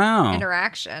recent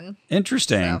interaction.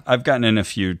 Interesting. So. I've gotten in a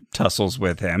few tussles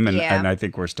with him, and I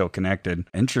think we're still connected.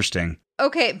 Interesting.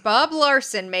 Okay, Bob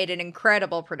Larson made an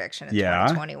incredible prediction in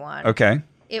 2021. Okay.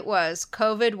 It was,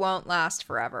 COVID won't last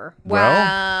forever. Well,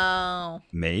 wow.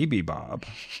 Maybe, Bob.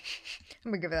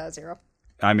 I'm going to give it a 0.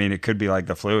 I mean, it could be like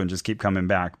the flu and just keep coming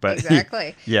back. But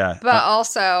exactly. Yeah. But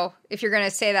also, if you're going to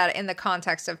say that in the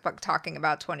context of talking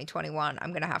about 2021,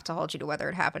 I'm going to have to hold you to whether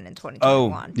it happened in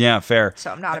 2021. Oh, yeah, fair. So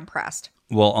I'm not impressed.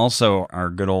 Well, also, our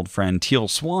good old friend Teal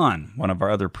Swan, one of our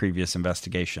other previous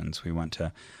investigations, we went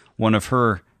to one of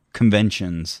her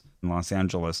conventions in Los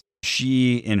Angeles.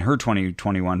 She, in her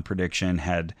 2021 prediction,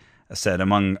 had said,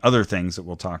 among other things that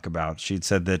we'll talk about, she'd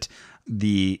said that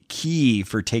the key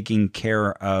for taking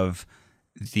care of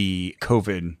the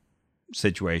COVID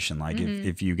situation, like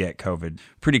if you get COVID,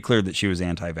 pretty clear that she was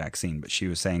anti-vaccine, but she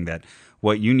was saying that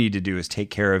what you need to do is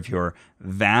take care of your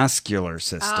vascular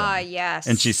system. Yes.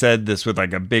 And she said this with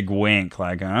like a big wink,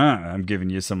 like, I'm giving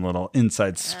you some little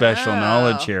inside special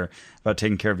knowledge here about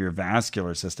taking care of your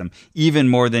vascular system, even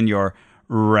more than your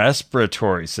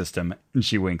respiratory system. And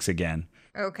she winks again.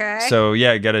 Okay. So,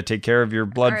 yeah, you got to take care of your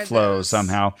blood flow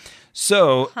somehow.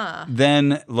 So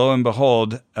then, lo and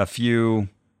behold, a few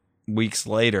weeks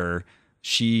later,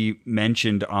 she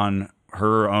mentioned on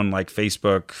her own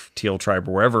Facebook, Teal Tribe,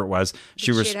 or wherever it was,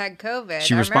 she had COVID.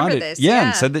 She responded,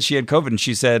 and said that she had COVID. And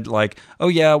she said, oh,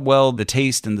 yeah, well, the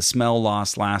taste and the smell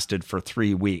loss lasted for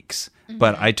 3 weeks.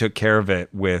 But I took care of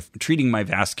it with treating my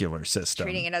vascular system.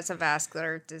 Treating it as a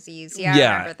vascular disease. Yeah,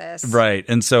 I remember this. Right.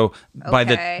 And so by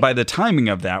the timing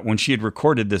of that, when she had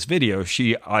recorded this video,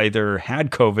 she either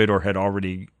had COVID or had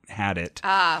already had it.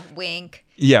 Wink.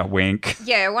 Yeah, wink.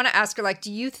 Yeah, I want to ask her, do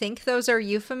you think those are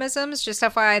euphemisms? Just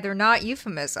FYI, they're not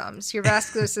euphemisms. Your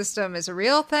vascular system is a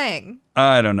real thing.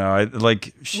 I don't know.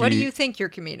 What do you think you're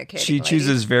communicating, She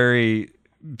chooses very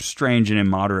strange and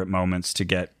immoderate moments to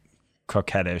get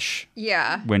coquettish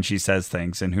when she says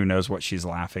things, and who knows what she's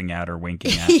laughing at or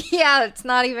winking at. Yeah, it's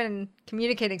not even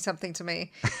communicating something to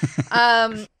me.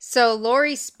 So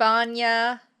Lori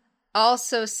Spagna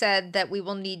also said that we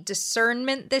will need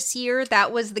discernment this year.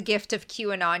 That was the gift of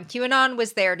QAnon. QAnon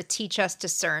was there to teach us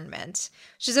discernment,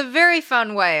 which is a very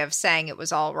fun way of saying it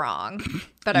was all wrong.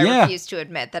 But I refuse to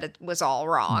admit that it was all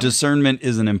wrong. Discernment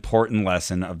is an important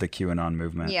lesson of the QAnon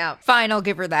movement. Yeah, fine, I'll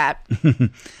give her that.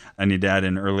 I need to add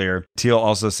in earlier. Teal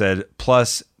also said,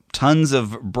 plus tons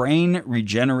of brain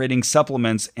regenerating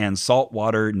supplements and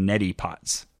saltwater neti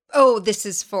pots. Oh, this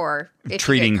is for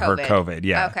treating her COVID.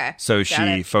 Yeah. Okay. So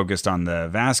she focused on the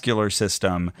vascular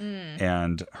system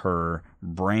and her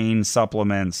brain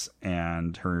supplements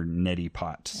and her neti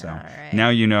pot. So now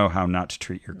you know how not to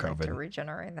treat your COVID. To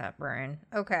regenerate that brain.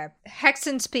 Okay.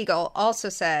 Hexenspiegel also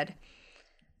said,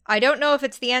 I don't know if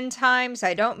it's the end times.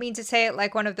 I don't mean to say it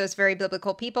like one of those very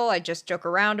biblical people. I just joke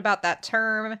around about that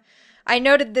term. I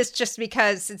noted this just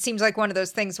because it seems like one of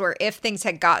those things where if things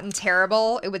had gotten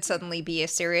terrible, it would suddenly be a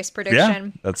serious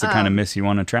prediction. Yeah, that's the kind of miss you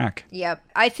want to track. Yep.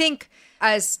 I think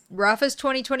as rough as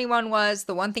 2021 was,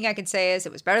 the one thing I can say is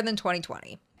it was better than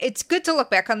 2020. It's good to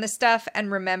look back on this stuff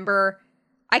and remember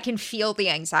I can feel the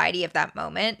anxiety of that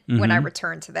moment when I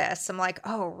return to this. I'm like,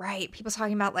 oh, right. People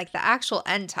talking about the actual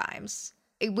end times.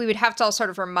 We would have to all sort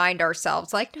of remind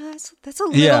ourselves no, that's a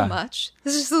little much.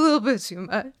 This is a little bit too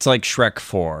much. It's like Shrek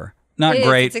 4. Not It is.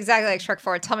 great. It's exactly like Shrek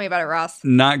 4. Tell me about it, Ross.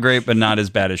 Not great, but not as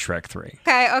bad as Shrek 3.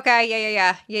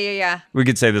 Okay. Yeah. We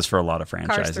could say this for a lot of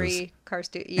franchises. Cars 3, Cars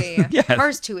 2. Yeah. Yeah.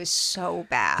 Cars 2 is so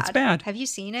bad. It's bad. Have you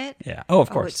seen it? Yeah. Oh,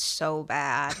 of Oh, course. it's so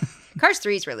bad. Cars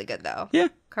 3 is really good, though. Yeah.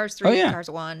 Cars 3, Oh, yeah. Cars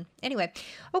 1. Anyway,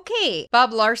 okay.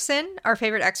 Bob Larson, our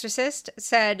favorite exorcist,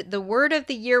 said the word of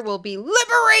the year will be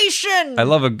liberation. I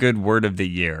love a good word of the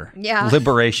year. Yeah.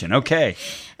 Liberation. Okay.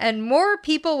 And more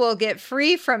people will get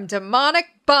free from demonic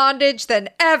bondage than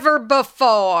ever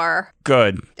before.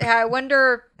 Good. I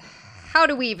wonder, how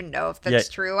do we even know if that's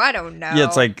Yeah. true? I don't know. Yeah,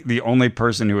 it's like the only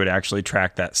person who would actually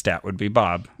track that stat would be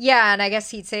Bob. Yeah, and I guess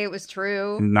he'd say it was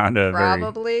true. Not a very...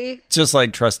 Probably. It's just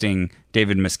like trusting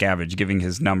David Miscavige giving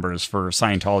his numbers for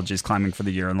Scientology's climbing for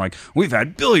the year and like, we've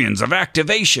had billions of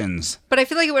activations. But I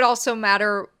feel like it would also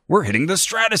matter. We're hitting the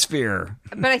stratosphere.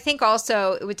 But I think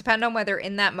also it would depend on whether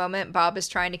in that moment Bob is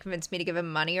trying to convince me to give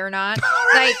him money or not.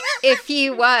 Like, if he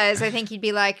was, I think he'd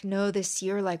be like, no, this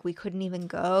year, like, we couldn't even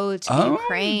go to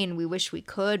Ukraine. We wish we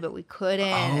could, but we couldn't.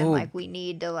 And, like, we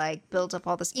need to, like, build up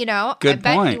all this. You know, Good I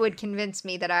bet point. he would convince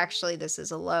me that actually this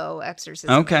is a low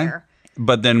exorcism year.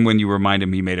 But then when you remind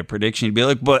him he made a prediction, he'd be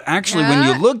like, but actually, when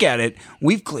you look at it,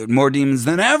 we've cleared more demons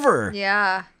than ever.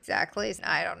 Yeah, exactly.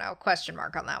 I don't know. Question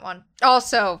mark on that one.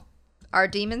 Also, are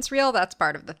demons real? That's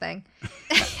part of the thing.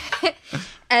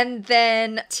 And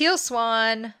then Teal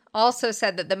Swan also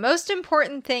said that the most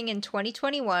important thing in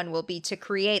 2021 will be to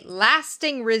create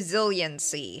lasting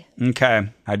resiliency. Okay.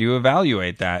 How do you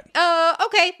evaluate that?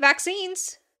 Okay,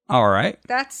 vaccines. All right.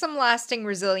 That's some lasting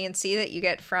resiliency that you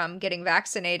get from getting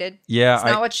vaccinated. Yeah. It's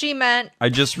not what she meant. I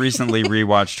just recently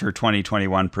rewatched her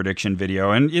 2021 prediction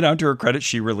video. And, to her credit,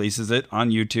 she releases it on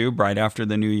YouTube right after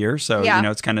the new year. So,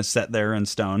 it's kind of set there in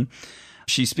stone.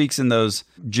 She speaks in those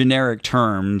generic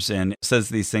terms and says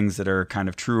these things that are kind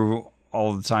of true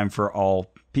all the time for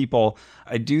all people.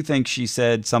 I do think she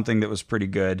said something that was pretty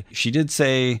good. She did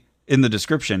say in the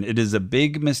description, it is a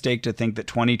big mistake to think that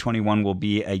 2021 will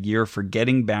be a year for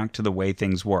getting back to the way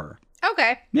things were.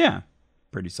 Okay. Yeah,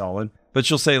 pretty solid. But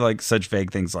she'll say like such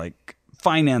vague things like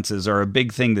finances are a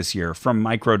big thing this year from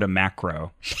micro to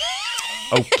macro.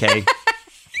 Okay.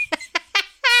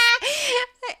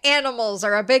 Animals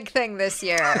are a big thing this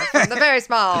year, from the very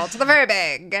small to the very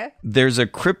big. There's a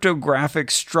cryptographic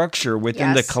structure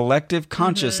within the collective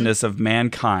consciousness of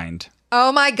mankind.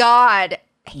 Oh my God.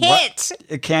 Hit. What?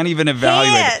 It can't even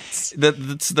evaluate. Hit.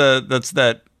 That's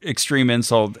that extreme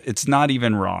insult. It's not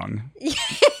even wrong.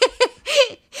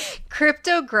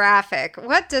 Cryptographic.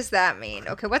 What does that mean?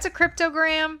 Okay, what's a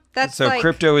cryptogram? That's so like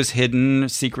crypto is hidden,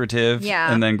 secretive,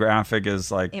 Yeah. and then graphic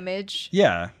is like image.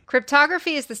 yeah.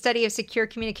 Cryptography is the study of secure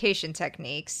communication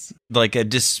techniques. Like a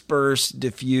dispersed,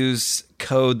 diffuse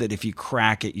code that if you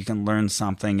crack it, you can learn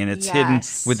something, and it's hidden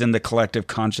Yes. within the collective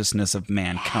consciousness of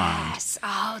mankind. Yes.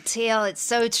 Oh, Teal, it's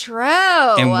so true.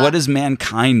 And what does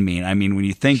mankind mean? I mean, when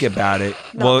you think about it,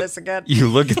 this again. you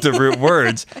look at the root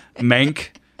words, mank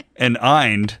and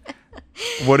eind.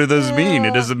 What do those mean?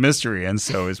 It is a mystery, and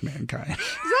so is mankind. Is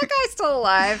that guy still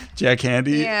alive? Jack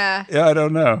Handy? Yeah. Yeah, I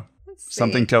don't know. Let's see.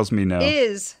 Something tells me no.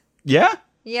 Is. Yeah?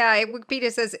 Yeah,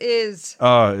 Wikipedia says is.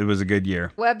 Oh, it was a good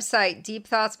year. Website,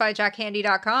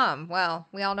 deepthoughtsbyjackhandy.com. Well,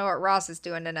 we all know what Ross is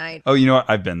doing tonight. Oh, you know what?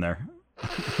 I've been there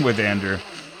with Andrew.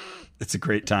 It's a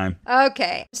great time.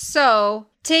 Okay, so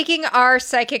taking our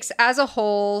psychics as a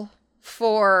whole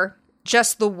for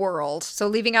just the world, so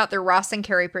leaving out the Ross and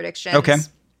Carrie predictions. Okay.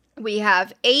 We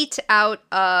have 8 out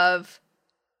of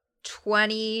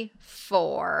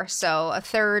 24, so a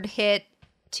third hit,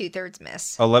 2/3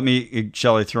 miss. Oh,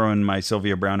 shall I throw in my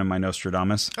Sylvia Brown and my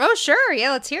Nostradamus? Oh, sure.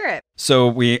 Yeah, let's hear it. So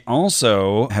we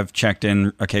also have checked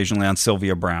in occasionally on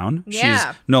Sylvia Brown.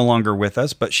 Yeah. She's no longer with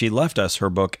us, but she left us her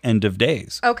book, End of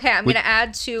Days. Okay, I'm going to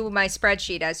add to my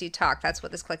spreadsheet as you talk. That's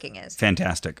what this clicking is.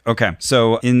 Fantastic. Okay.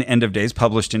 So in End of Days,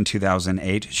 published in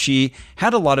 2008, she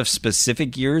had a lot of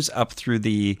specific years up through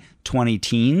the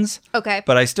 20-teens. Okay.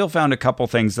 But I still found a couple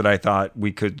things that I thought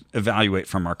we could evaluate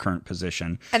from our current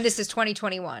position. And this is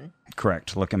 2021.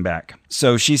 Correct, looking back.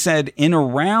 So she said in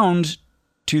around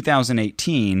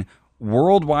 2018,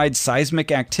 worldwide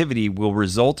seismic activity will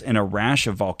result in a rash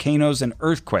of volcanoes and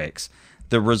earthquakes.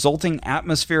 The resulting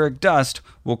atmospheric dust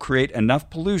will create enough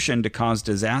pollution to cause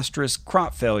disastrous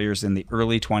crop failures in the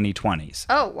early 2020s.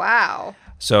 Oh, wow.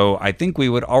 So I think we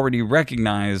would already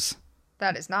recognize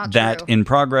That is not that true. in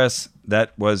progress.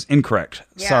 That was incorrect.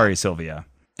 Yeah. Sorry, Sylvia.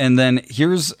 And then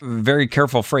here's very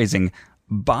careful phrasing.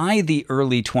 By the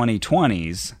early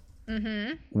 2020s,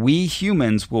 we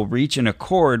humans will reach an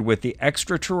accord with the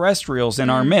extraterrestrials in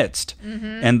our midst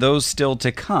and those still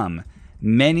to come.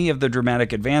 Many of the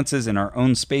dramatic advances in our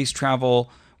own space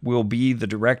travel will be the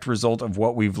direct result of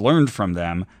what we've learned from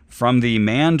them from the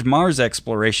manned Mars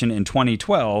exploration in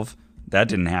 2012. That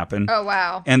didn't happen. Oh,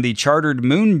 wow. And the chartered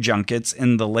moon junkets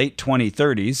in the late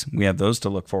 2030s. We have those to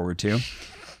look forward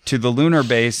to the lunar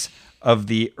base of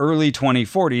the early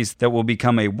 2040s that will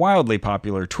become a wildly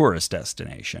popular tourist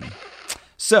destination.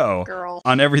 So, Girl.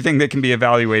 On everything that can be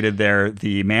evaluated there,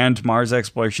 the manned Mars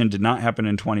exploration did not happen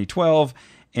in 2012,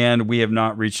 and we have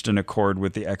not reached an accord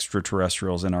with the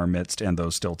extraterrestrials in our midst, and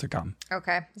those still to come.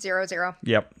 Okay. 0-0.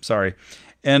 Yep, sorry.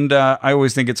 And I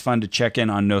always think it's fun to check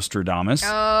in on Nostradamus.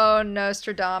 Oh,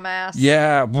 Nostradamus.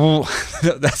 Yeah, well,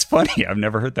 that's funny. I've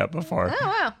never heard that before. Oh,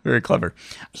 wow. Very clever.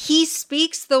 He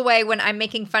speaks the way when I'm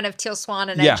making fun of Teal Swan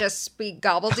and Yeah. I just speak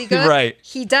gobbledygook. Right.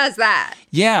 He does that.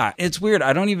 Yeah, it's weird.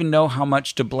 I don't even know how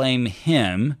much to blame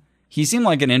him. He seemed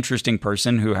like an interesting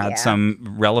person who had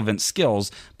some relevant skills,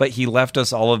 but he left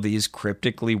us all of these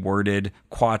cryptically worded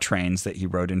quatrains that he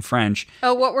wrote in French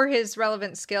Oh, what were his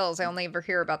relevant skills? I only ever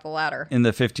hear about the latter. in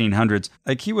the 1500s.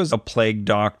 Like, he was a plague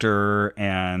doctor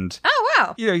and, Oh,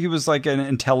 wow. he was like an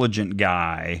intelligent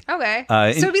guy. Okay.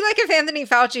 Uh, So it'd be like if Anthony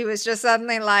Fauci was just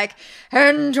suddenly like,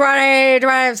 in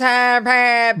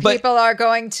 2025, people are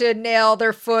going to nail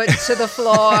their foot to the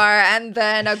floor and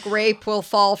then a grape will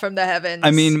fall from the heavens.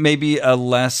 I mean, maybe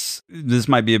this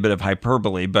might be a bit of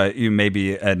hyperbole, but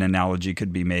maybe an analogy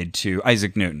could be made to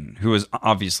Isaac Newton, who was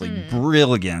obviously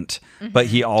brilliant, but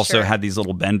he also had these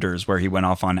little benders where he went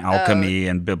off on alchemy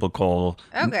and biblical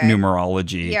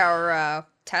numerology. Yeah, or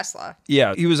Tesla.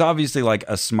 Yeah, he was obviously like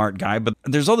a smart guy, but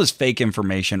there's all this fake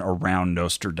information around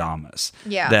Nostradamus.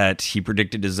 Yeah. That he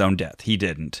predicted his own death. He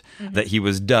didn't. That he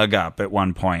was dug up at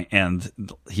one point and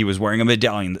he was wearing a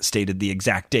medallion that stated the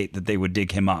exact date that they would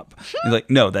dig him up. You're like,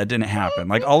 no, that didn't happen.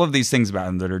 Like all of these things about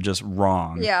him that are just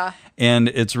wrong. Yeah. And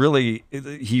it's really, I'm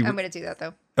going to do that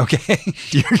though. okay,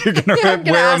 you're going to wear ask a to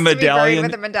be buried medallion,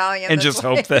 with a medallion and that's just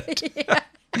like- hope that.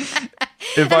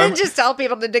 And then just tell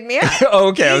people to dig me up.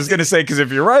 Okay, I was going to say, because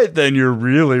if you're right, then you're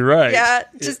really right. Yeah,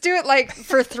 just do it like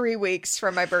for 3 weeks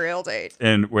from my burial date.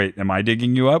 And wait, am I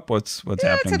digging you up? What's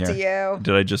happening it's up here? to you.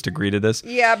 Did I just agree to this?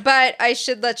 Yeah, but I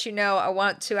should let you know I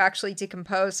want to actually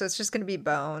decompose, so it's just going to be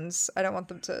bones. I don't want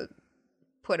them to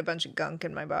put a bunch of gunk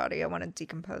in my body. I want to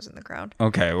decompose in the ground.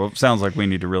 Okay, well, it sounds like we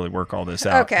need to really work all this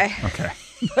out. Okay.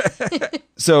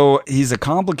 So he's a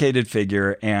complicated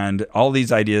figure, and all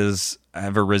these ideas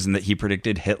have arisen that he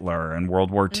predicted Hitler and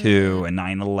World War II and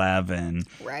 9/11.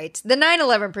 Right. The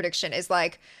 9/11 prediction is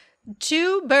like,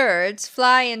 2 birds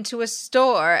fly into a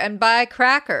store and buy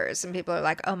crackers. And people are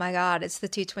like, oh my God, it's the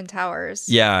 2 Twin Towers.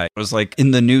 Yeah, it was like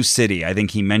in the new city. I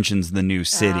think he mentions the new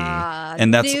city.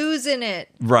 And that's news in it.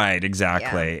 right,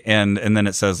 exactly. And then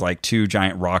it says like 2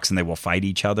 giant rocks and they will fight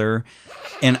each other.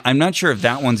 And I'm not sure if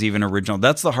that one's even original.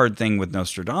 That's the hard thing with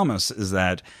Nostradamus, is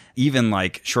that even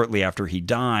like shortly after he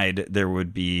died, there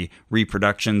would be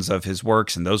reproductions of his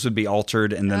works and those would be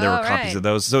altered. And then there were copies of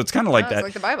those. So it's kind of like that. It's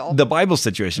like the Bible. The Bible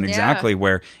situation, exactly,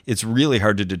 where it's really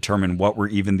hard to determine what were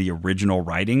even the original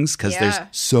writings because there's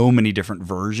so many different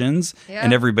versions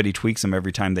and everybody tweaks them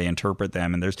every time they interpret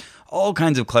them. And there's all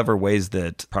kinds of clever ways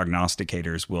that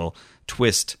prognosticators will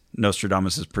twist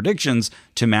Nostradamus's predictions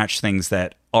to match things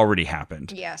that already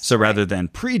happened. Yes, so rather than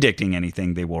predicting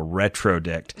anything, they will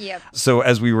retrodict. Yep. So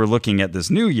as we were looking at this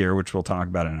new year, which we'll talk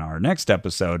about in our next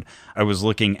episode, I was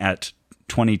looking at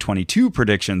 2022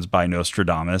 predictions by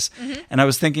Nostradamus, and I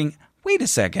was thinking, wait a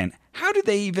second, how do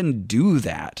they even do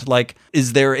that? Like,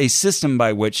 is there a system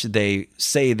by which they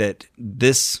say that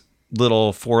this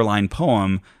little 4-line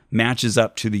poem matches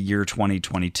up to the year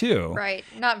 2022? Right.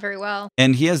 Not very well.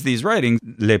 And he has these writings,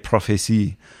 Les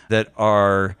Prophéties, that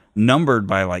are numbered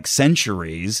by like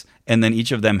centuries, and then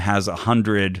each of them has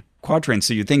 100 quatrains.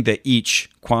 So you think that each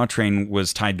quatrain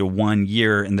was tied to 1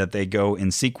 year and that they go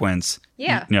in sequence,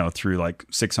 through like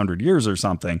 600 years or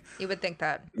something. You would think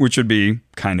that. Which would be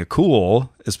kind of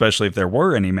cool, especially if there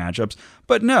were any matchups.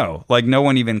 But no, like no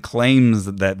one even claims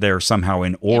that they're somehow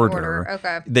in order.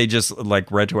 Okay. They just like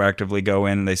retroactively go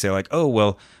in and they say like, oh,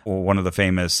 well one of the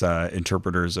famous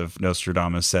interpreters of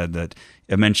Nostradamus said that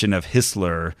a mention of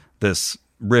Hisler, this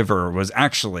river, was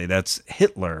actually, that's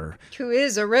Hitler. Who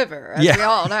is a river, as we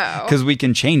all know. Because we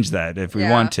can change that if we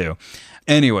want to.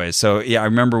 Anyway, so I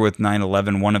remember with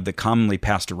 9/11, one of the commonly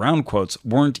passed around quotes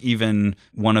weren't even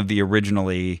one of the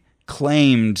originally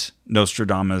claimed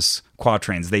Nostradamus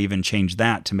quatrains. They even changed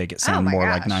that to make it sound more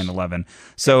like 9/11.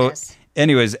 So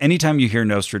anyways, anytime you hear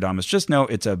Nostradamus, just know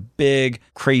it's a big,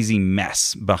 crazy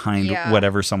mess behind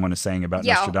whatever someone is saying about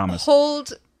Nostradamus.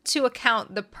 Hold to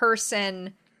account the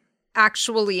person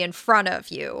actually in front of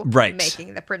you Right.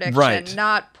 making the prediction, Right.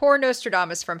 not poor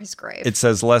Nostradamus from his grave. It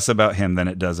says less about him than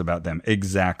it does about them.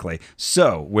 Exactly.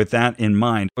 So, with that in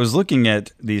mind, I was looking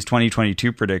at these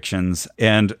 2022 predictions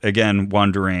and again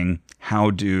wondering,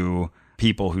 how do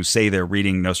people who say they're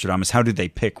reading Nostradamus, how do they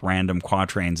pick random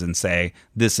quatrains and say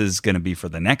this is going to be for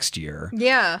the next year?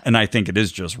 Yeah. And I think it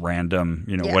is just random,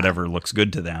 Yeah. whatever looks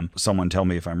good to them. Someone tell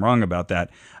me if I'm wrong about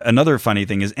that. Another funny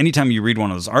thing is anytime you read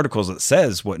one of those articles that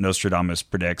says what Nostradamus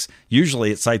predicts, usually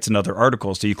it cites another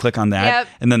article. So you click on that, Yep.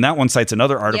 and then that one cites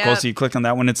another article. Yep. So you click on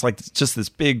that one. It's like just this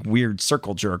big weird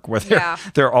circle jerk where Yeah.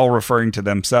 they're all referring to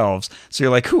themselves. So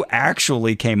you're like, who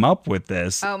actually came up with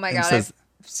this? Oh my And God. says- I've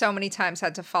so many times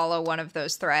had to follow one of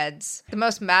those threads. The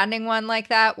most maddening one like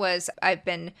that was I've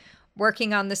been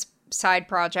working on this side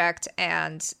project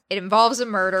and it involves a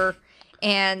murder,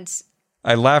 and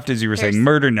I laughed as you were saying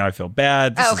murder. Now I feel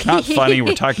bad. This is not funny.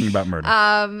 We're talking about murder.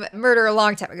 murder a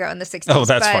long time ago in the 60s. Oh,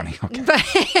 that's funny.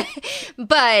 Okay.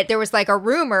 But there was like a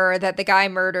rumor that the guy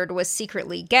murdered was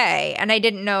secretly gay, and I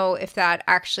didn't know if that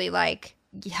actually like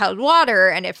held water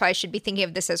and if I should be thinking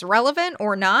of this as relevant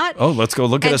or not. Oh, let's go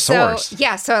look at a source.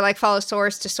 So I like follow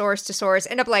source to source to source,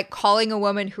 end up like calling a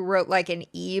woman who wrote like an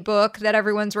ebook that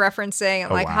everyone's referencing.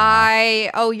 I'm like, wow.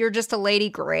 hi, oh, you're just a lady.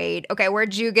 Great. Okay,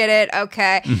 where'd you get it?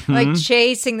 Okay. Like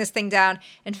chasing this thing down.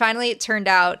 And finally it turned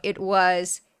out it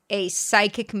was a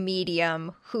psychic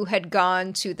medium who had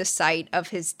gone to the site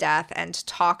of his death and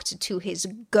talked to his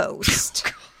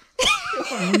ghost.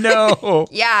 No.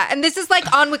 Yeah, and this is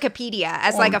like on Wikipedia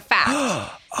as like a fact.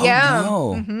 Yeah.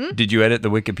 No. Did you edit the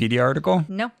Wikipedia article?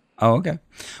 No. Oh, okay.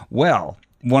 Well,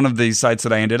 one of the sites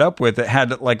that I ended up with, it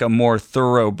had like a more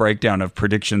thorough breakdown of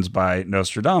predictions by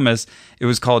Nostradamus. It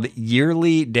was called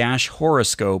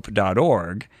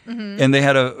yearly-horoscope.org. And they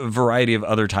had a variety of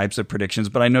other types of predictions,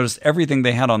 but I noticed everything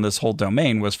they had on this whole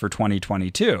domain was for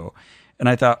 2022. And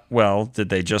I thought, well, did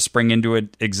they just spring into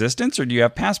existence, or do you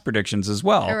have past predictions as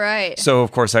well? Right. So,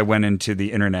 of course, I went into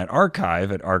the Internet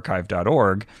Archive at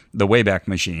archive.org, the Wayback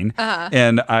Machine,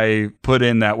 and I put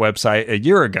in that website a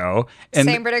year ago. And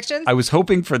Same predictions? I was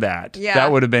hoping for that. Yeah.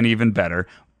 That would have been even better.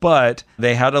 But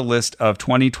they had a list of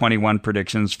 2021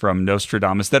 predictions from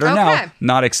Nostradamus that are now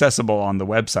not accessible on the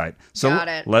website. So Got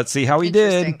it. let's see how he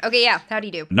did. Interesting. Okay, yeah. How do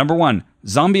you do? Number 1,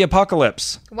 zombie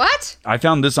apocalypse. What? I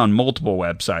found this on multiple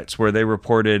websites where they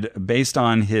reported, based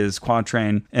on his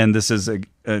quatrain, and this is an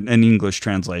English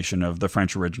translation of the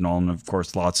French original, and of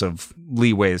course lots of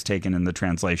leeway is taken in the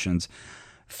translations.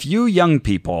 Few young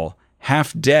people,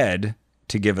 half dead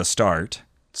to give a start.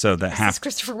 So the Is half this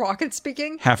Christopher Walken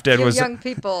speaking? half dead Few was young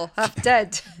people, half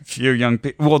dead. few young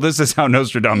people. Well, this is how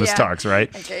Nostradamus Yeah. talks,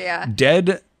 right? Okay, yeah.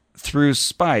 Dead through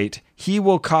spite, he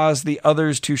will cause the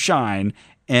others to shine,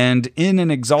 and in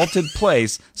an exalted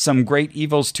place, some great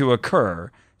evils to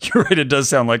occur. You're right, it does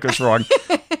sound like a shrug.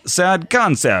 Sad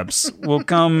concepts will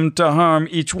come to harm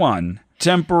each one.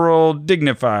 Temporal,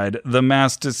 dignified, the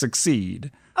mass to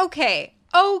succeed. Okay.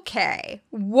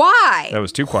 Why? That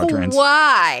was 2 quatrains.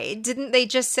 Why didn't they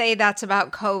just say that's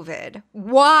about COVID?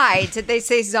 Why did they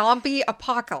say zombie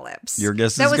apocalypse? Your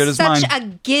guess is that was good as such mine.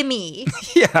 a gimme.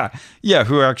 Yeah,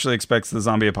 who actually expects the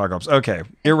zombie apocalypse? Okay,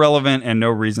 irrelevant and no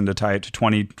reason to tie it to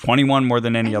 2021 more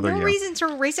than any other No year. reason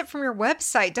to erase it from your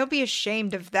website. Don't be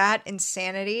ashamed of that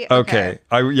insanity. Okay.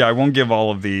 I won't give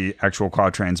all of the actual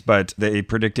quatrains, but they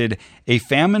predicted a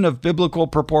famine of biblical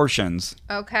proportions.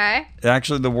 Okay.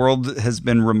 Actually, the world has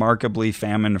been remarkably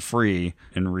famine-free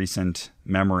in recent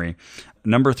memory.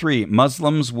 Number 3,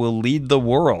 Muslims will lead the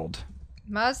world.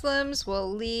 Muslims will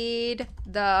lead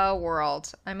the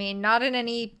world. I mean, not in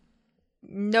any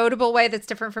notable way that's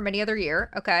different from any other year.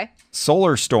 Okay.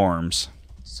 Solar storms.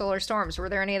 Solar storms. Were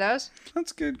there any of those?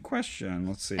 That's a good question.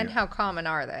 Let's see. And how common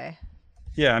are they?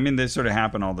 Yeah, I mean, they sort of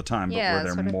happen all the time, but Yeah, were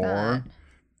that's there what I more thought.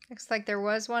 Looks like there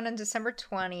was one on December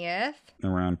 20th.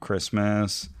 around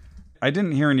Christmas? I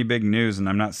didn't hear any big news, and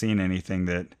I'm not seeing anything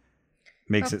that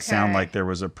makes it sound Okay. like there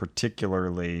was a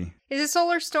particularly... Is a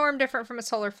solar storm different from a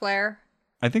solar flare?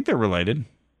 I think they're related.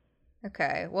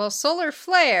 Okay. Well, solar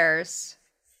flares,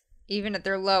 even at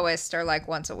their lowest, are like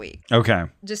once a week. Okay.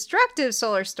 Destructive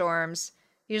solar storms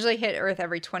usually hit Earth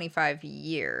every 25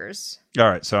 years. All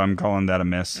right, so I'm calling that a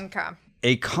miss. Okay.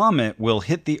 A comet will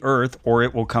hit the Earth or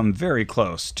it will come very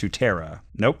close to Terra.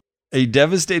 Nope. A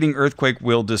devastating earthquake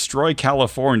will destroy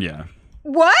California.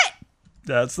 What?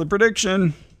 That's the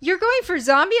prediction. You're going for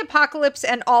zombie apocalypse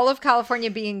and all of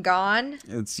California being gone?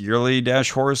 It's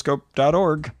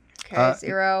yearly-horoscope.org. Okay,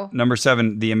 0. Number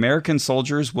 7, the American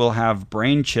soldiers will have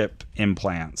brain chip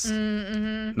implants.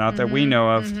 Not that we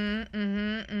know of.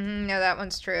 No, that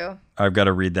one's true. I've got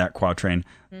to read that quatrain.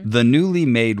 The newly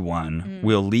made one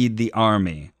will lead the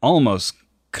army, almost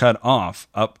cut off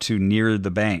up to near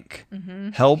the bank.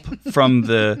 Help from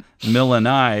the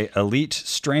Milanai elite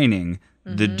straining.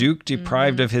 The Duke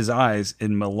deprived of his eyes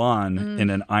in Milan in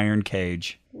an iron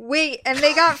cage. Wait, and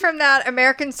they got from that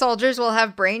American soldiers will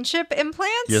have brain chip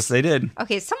implants? Yes, they did.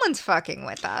 Okay, someone's fucking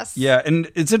with us. Yeah,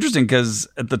 and it's interesting because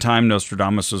at the time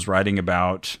Nostradamus was writing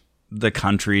about the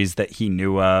countries that he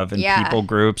knew of and people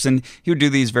groups, and he would do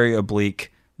these very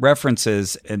oblique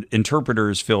references, and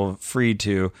interpreters feel free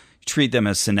to treat them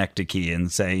as synecdoche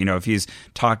and say, you know, if he's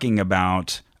talking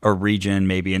about a region,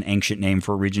 maybe an ancient name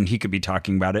for a region, he could be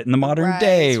talking about it in the modern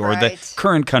day or the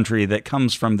current country that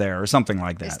comes from there or something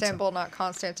like that. Istanbul, not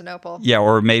Constantinople. Yeah,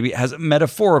 or maybe it has a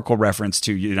metaphorical reference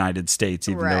to United States,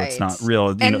 even though it's not real.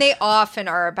 And they often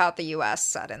are about the U.S.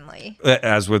 suddenly.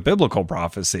 As with biblical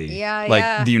prophecy.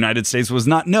 Like the United States was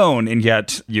not known, and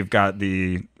yet you've got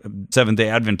the Seventh-day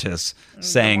Adventists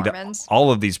saying that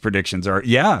all of these predictions are,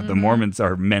 the Mormons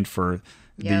are meant for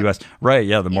the U.S. Right,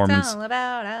 the Mormons all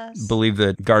about us. Believe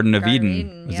that Garden of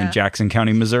Eden is in Jackson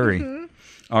County, Missouri.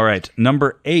 All right,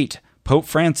 number 8, Pope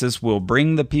Francis will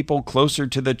bring the people closer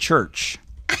to the church.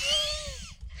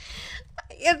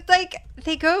 It's like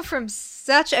they go from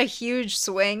such a huge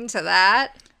swing to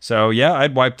that. So,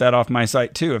 I'd wipe that off my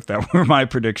site, too, if that were my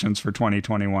predictions for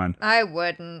 2021. I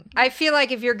wouldn't. I feel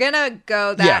like if you're going to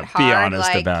go that hard... be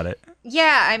honest about it.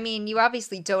 Yeah, I mean, you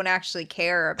obviously don't actually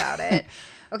care about it.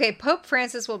 Okay, Pope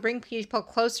Francis will bring people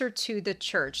closer to the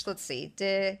church. Let's see.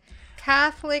 The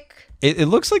Catholic... It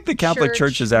looks like the Catholic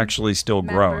Church is actually still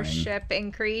growing. Membership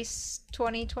increase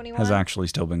 2021? Has actually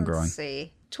still been growing. Let's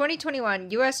see.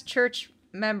 2021, U.S. church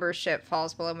membership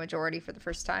falls below majority for the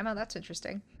first time. Oh, that's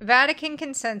interesting. Vatican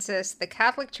consensus, the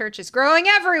Catholic Church is growing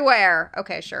everywhere.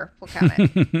 Okay, sure. We'll count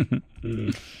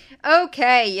it.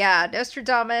 Okay,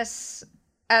 Nostradamus...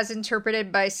 as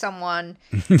interpreted by someone.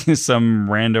 Some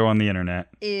rando on the internet.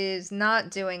 Is not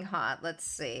doing hot. Let's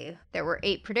see. There were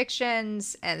 8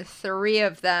 predictions, and 3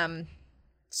 of them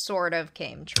sort of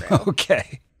came true.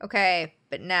 Okay,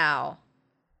 but now.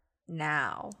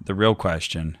 The real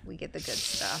question. We get the good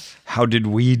stuff. How did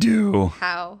we do?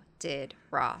 How did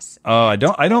Ross? Oh, I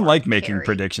don't like making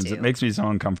predictions. It makes me so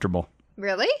uncomfortable.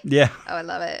 Really? Yeah. Oh, I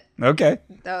love it. Okay.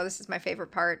 Oh, this is my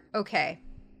favorite part. Okay.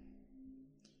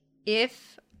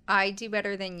 If I do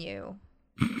better than you.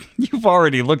 You've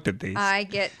already looked at these. I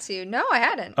get to... No, I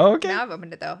hadn't. Oh, okay. Now I've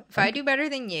opened it, though. If I do better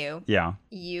than you... Yeah.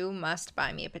 You must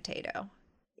buy me a potato.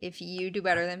 If you do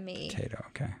better than me... Potato,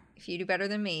 okay. If you do better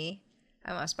than me,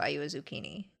 I must buy you a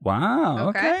zucchini. Wow,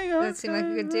 okay. Does that seem like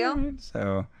a good deal? Right.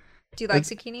 So... Do you like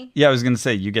zucchini? Yeah, I was going to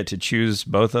say, you get to choose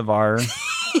both of our...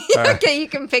 Okay, you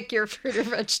can pick your fruit or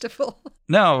vegetable.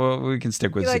 No, well, we can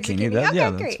stick with zucchini.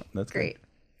 That's great.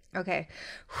 Okay.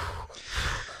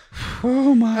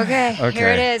 Oh my. Okay, here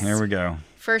it is. Here we go.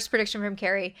 First prediction from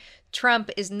Carrie. Trump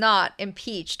is not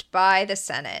impeached by the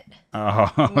Senate.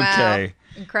 Oh, okay. Wow.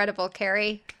 Incredible,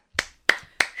 Carrie.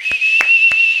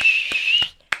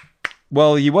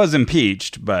 Well, he was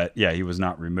impeached, but he was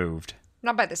not removed.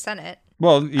 Not by the Senate.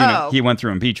 Well, you know, he went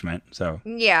through impeachment, so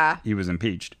he was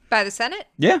impeached. By the Senate?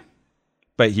 Yeah.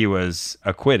 But he was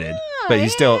acquitted. But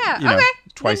he's still,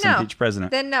 twice impeached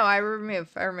president. Then no, I remove.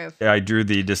 I drew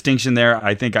the distinction there.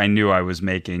 I think I knew I was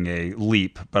making a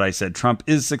leap, but I said Trump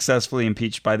is successfully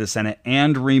impeached by the Senate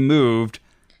and removed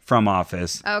from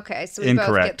office. Okay, so we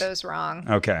both get those wrong.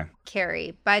 Okay.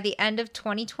 Carrie, by the end of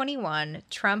 2021,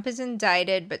 Trump is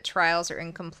indicted, but trials are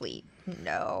incomplete.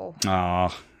 No.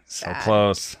 Oh, so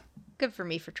close. Good for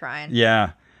me for trying.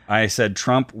 Yeah. I said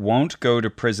Trump won't go to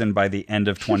prison by the end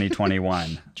of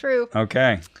 2021. True.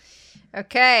 Okay.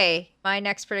 My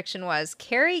next prediction was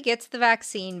Carrie gets the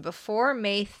vaccine before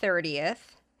May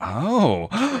 30th. Oh.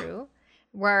 True.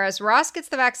 Whereas Ross gets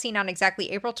the vaccine on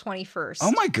exactly April 21st.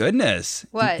 Oh my goodness.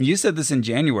 What? You said this in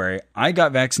January. I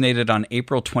got vaccinated on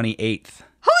April 28th.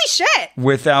 Holy shit!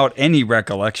 Without any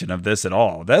recollection of this at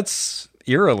all. That's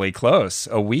eerily close.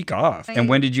 A week off. And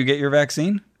when did you get your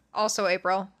vaccine? Also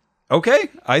April. Okay.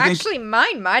 Actually,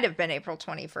 mine might have been April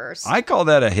 21st. I call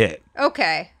that a hit.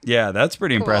 Okay. Yeah, that's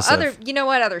pretty impressive. You know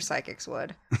what? Other psychics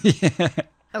would. Yeah.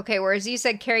 Okay, whereas you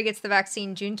said Carrie gets the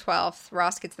vaccine June 12th,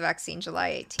 Ross gets the vaccine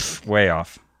July 18th. Way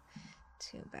off.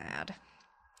 Too bad.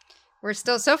 We're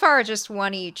still, so far, just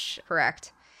one each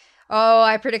correct. Oh,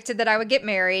 I predicted that I would get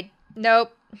married.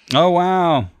 Nope. Oh,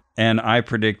 wow. And I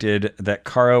predicted that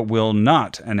Kara will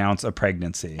not announce a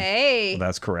pregnancy. Hey. Well,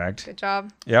 that's correct. Good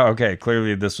job. Yeah, okay.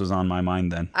 Clearly this was on my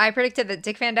mind then. I predicted that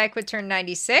Dick Van Dyke would turn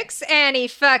 96, and he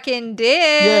fucking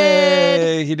did.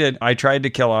 Yay! He did. I tried to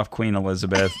kill off Queen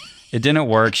Elizabeth. It didn't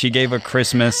work. She gave a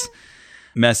Christmas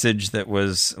message that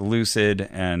was lucid,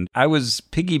 and I was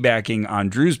piggybacking on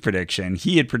Drew's prediction.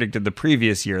 He had predicted the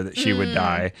previous year that she would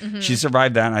die. Mm-hmm. She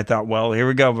survived that, and I thought, well, here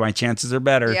we go. My chances are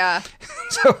better. Yeah.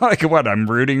 So, like, what?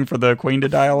 I'm rooting for the Queen to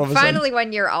die all of a sudden? Finally,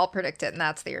 one year I'll predict it, and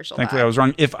that's the year she'll Thankfully, die. I was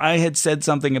wrong. If I had said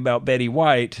something about Betty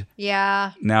White,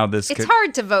 yeah, now this it's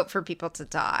hard to vote for people to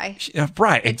die.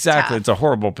 Right, exactly. Tough. It's a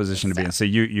horrible position to be in. So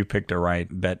you picked a right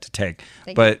bet to take.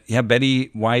 Thank but yeah,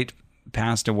 Betty White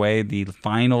passed away the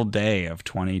final day of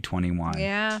 2021.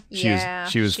 Yeah, she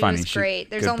was funny. She was great.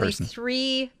 There's good only person.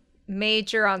 3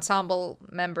 major ensemble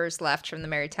members left from the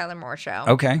Mary Tyler Moore Show.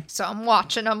 Okay. So I'm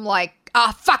watching them like,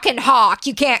 fucking hawk,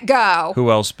 you can't go.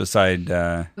 Who else beside...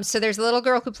 So there's a little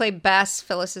girl who played Bess,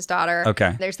 Phyllis's daughter.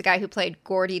 Okay. There's the guy who played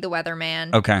Gordy the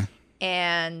weatherman. Okay.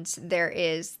 And there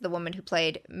is the woman who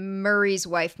played Murray's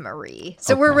wife, Marie.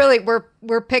 So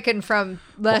we're picking from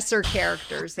lesser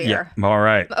characters here. Yeah, all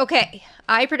right. Okay,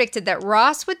 I predicted that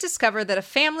Ross would discover that a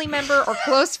family member or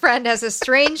close friend has a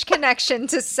strange connection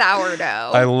to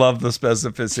sourdough. I love the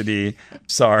specificity.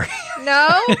 Sorry.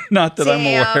 No? Not that I'm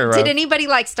aware of. Did anybody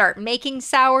start making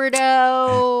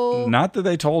sourdough? Not that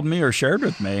they told me or shared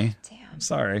with me. Damn.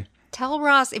 Sorry. Tell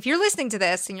Ross, if you're listening to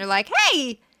this and you're like,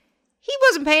 hey, he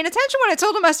wasn't paying attention when I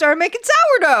told him I started making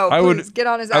sourdough. Please get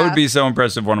on his ass. I would be so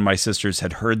impressed if one of my sisters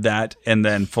had heard that and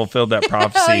then fulfilled that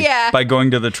prophecy by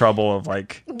going to the trouble of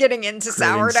getting into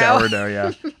sourdough.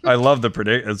 Yeah. I love the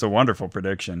prediction. It's a wonderful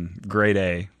prediction. Grade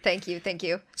A. Thank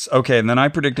you. Okay, and then I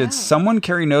predicted someone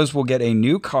Carrie knows will get a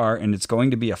new car and it's going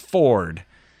to be a Ford.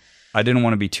 I didn't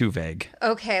want to be too vague.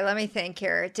 Okay, let me think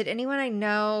here. Did anyone I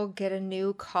know get a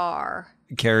new car?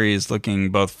 Carrie is looking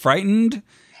both frightened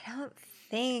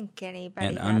think anybody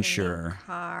and got unsure. A new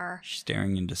car.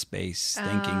 Staring into space,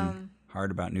 thinking hard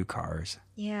about new cars.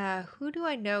 Yeah, who do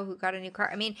I know who got a new car?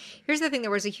 I mean, here's the thing: there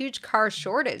was a huge car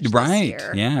shortage right. this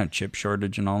year. Yeah, chip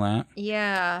shortage and all that.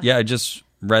 Yeah. Yeah, I just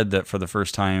read that for the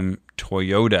first time,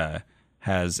 Toyota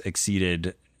has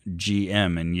exceeded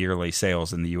GM in yearly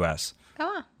sales in the U.S.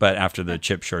 Oh. But after the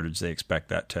chip shortage, they expect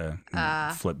that to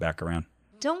flip back around.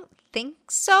 Don't think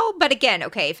so. But again,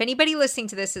 okay, if anybody listening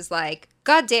to this is like,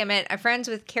 God damn it, I'm friends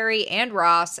with Carrie and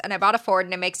Ross, and I bought a Ford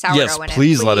and I make sourdough yes, in it.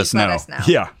 Please let us know.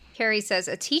 Yeah. Carrie says,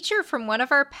 a teacher from one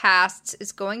of our pasts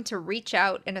is going to reach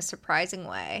out in a surprising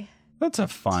way. That's a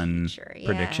fun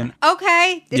prediction.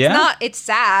 Okay. It's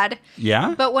sad.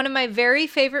 Yeah? But one of my very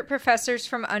favorite professors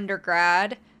from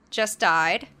undergrad just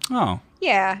died. Oh.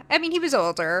 Yeah. I mean, he was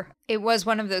older. It was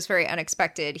one of those very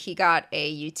unexpected. He got a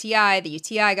UTI. The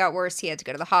UTI got worse. He had to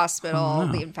go to the hospital. Oh,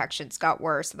 no. The infections got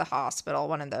worse at the hospital.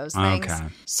 One of those things. Okay.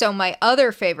 So my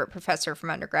other favorite professor from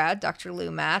undergrad, Dr.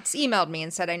 Lou Matz, emailed me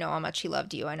and said, I know how much he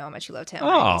loved you. I know how much you loved him.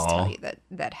 I need to tell you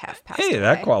that Hef passed away. Hey,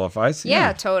 that qualifies.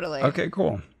 Yeah, totally. Okay,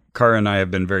 cool. Cara and I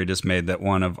have been very dismayed that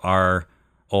one of our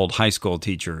old high school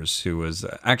teachers who was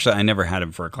actually, I never had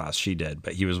him for a class. She did,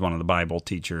 but he was one of the Bible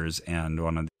teachers and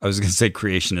one of I was going to say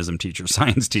creationism teachers,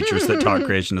 science teachers that taught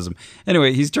creationism.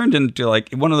 Anyway, he's turned into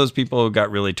one of those people who got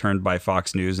really turned by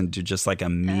Fox News into just a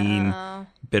mean,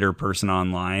 bitter person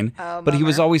online. But he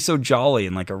was always so jolly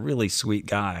and a really sweet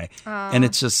guy. And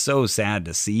it's just so sad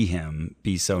to see him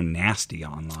be so nasty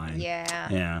online.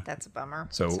 Yeah. That's a bummer.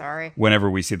 So sorry. Whenever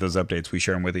we see those updates, we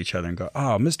share them with each other and go,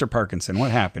 oh, Mr. Parkinson,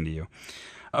 what happened to you?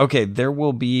 Okay,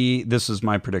 this is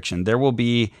my prediction. There will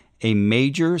be a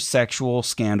major sexual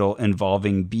scandal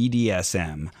involving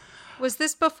BDSM. Was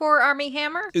this before Armie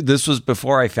Hammer? This was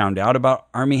before I found out about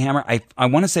Armie Hammer. I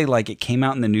want to say it came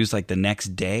out in the news the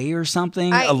next day or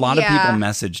something. A lot of people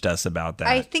messaged us about that.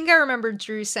 I think I remember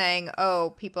Drew saying,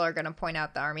 oh, people are going to point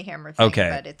out the Armie Hammer thing.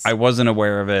 Okay, but I wasn't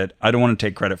aware of it. I don't want to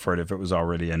take credit for it if it was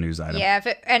already a news item. Yeah,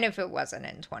 if it wasn't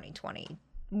in 2021.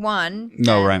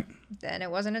 Right. Then it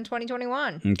wasn't in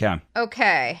 2021.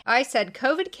 Okay. I said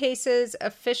COVID cases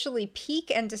officially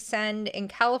peak and descend in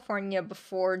California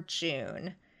before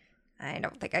June. I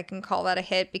don't think I can call that a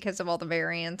hit because of all the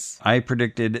variants. I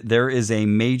predicted there is a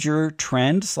major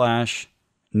trend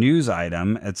 / news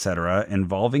item, etc.,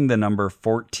 involving the number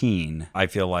 14. I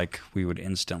feel like we would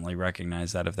instantly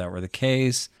recognize that if that were the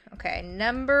case. Okay,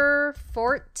 number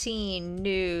 14,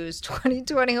 news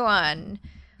 2021.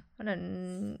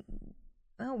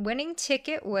 Winning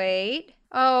ticket, wait.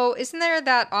 Oh, isn't there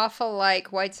that awful, white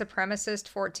supremacist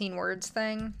 14 words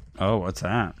thing? Oh, what's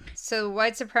that? So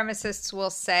white supremacists will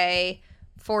say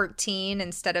 14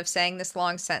 instead of saying this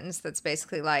long sentence that's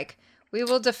basically We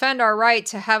will defend our right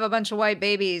to have a bunch of white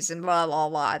babies and blah, blah,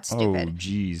 blah. It's stupid. Oh,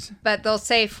 geez. But they'll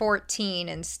say 14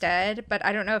 instead. But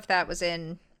I don't know if that was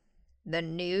in the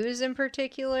news in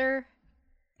particular.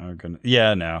 Oh, goodness.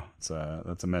 Yeah, no.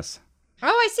 That's a miss. Oh,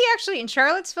 I see. Actually, in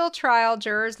Charlottesville trial,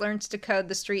 jurors learned to decode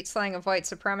the street slang of white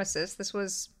supremacists. This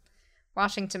was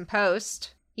Washington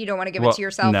Post. You don't want to give it to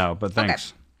yourself? No, but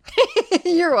thanks. Okay.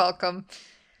 You're welcome.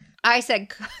 I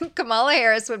said Kamala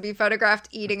Harris would be photographed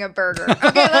eating a burger.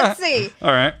 Okay, let's see.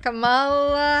 All right.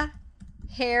 Kamala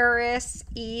Harris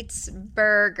eats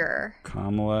burger.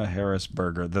 Kamala Harris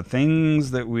burger. The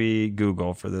things that we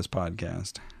Google for this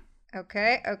podcast.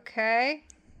 Okay.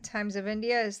 Times of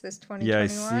India, is this 2021? Yeah, I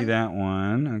see that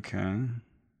one. Okay.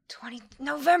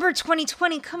 November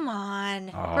 2020. Come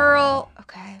on, Oh. girl.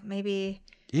 Okay, maybe.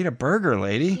 Eat a burger,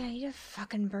 lady. Yeah, eat a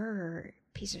fucking burger,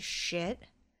 piece of shit.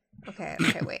 Okay,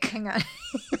 wait, hang on.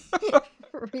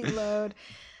 Reload.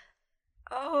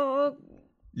 Oh.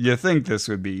 You think this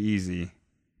would be easy,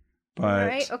 but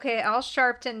Right. Okay, Al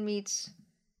Sharpton meets.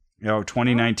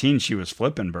 2019 she was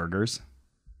flipping burgers.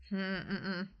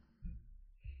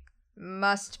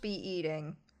 Must be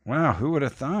eating. Wow, who would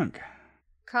have thunk?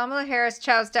 Kamala Harris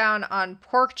chows down on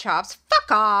pork chops.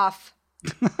 Fuck off.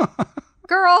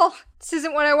 Girl, this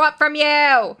isn't what I want from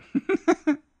you.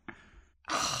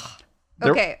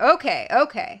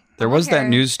 Okay. There was that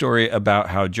news story about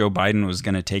how Joe Biden was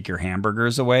going to take your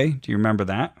hamburgers away. Do you remember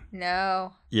that?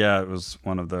 No. Yeah, it was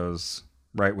one of those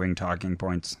right-wing talking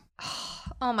points.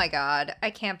 Oh my God. I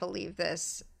can't believe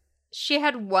this. She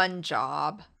had one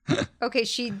job. Okay,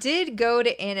 she did go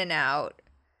to In-N-Out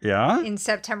Yeah? in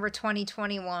September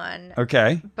 2021.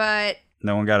 Okay. But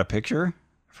No one got a picture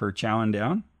for chowing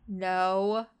down?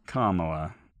 no.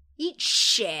 Kamala. Eat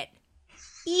shit.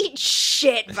 Eat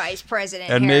shit, Vice President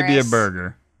And Harris. maybe a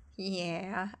burger.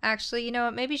 Yeah. Actually, you know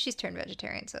what? Maybe she's turned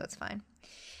vegetarian, so it's fine.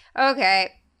 Okay.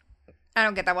 I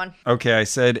don't get that one. Okay, I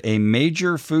said a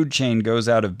major food chain goes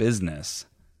out of business.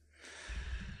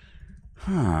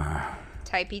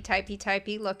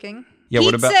 Typey looking. Yeah, Pizza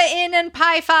what about Inn and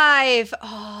Pie 5.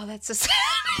 Oh, that's a sad.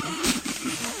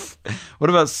 what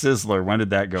about Sizzler? When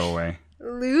did that go away?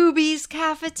 Luby's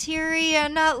Cafeteria,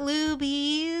 not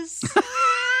Luby's.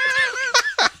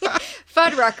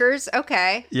 Fuddruckers,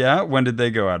 okay. Yeah, when did they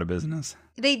go out of business?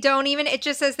 They don't even, it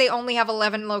just says they only have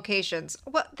 11 locations.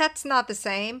 Well, that's not the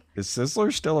same. Is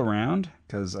Sizzler still around?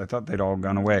 Because I thought they'd all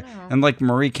gone away. And like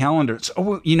Marie Callender's.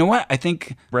 Oh, you know what? I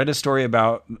think read a story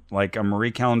about like a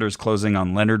Marie Callender's closing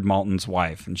on Leonard Maltin's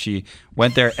wife. And she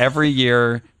went there every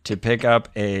year to pick up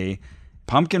a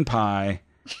pumpkin pie.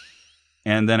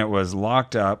 And then it was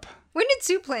locked up. When did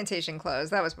Soup Plantation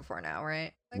close? That was before now,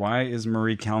 right? Why is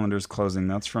Marie Callender's closing?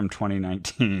 That's from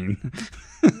 2019.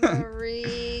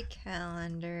 Marie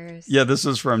Callender's. Yeah, this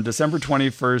is from December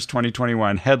 21st,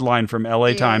 2021. Headline from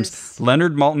LA Times.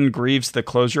 Leonard Maltin grieves the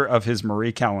closure of his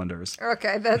Marie Callender's.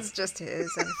 Okay, that's just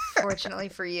his, unfortunately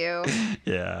for you.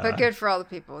 Yeah. But good for all the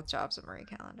people with jobs at Marie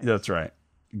Callender's. That's right.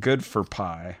 Good for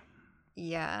pie.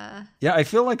 Yeah. Yeah, I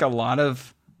feel like a lot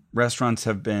of restaurants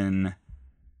have been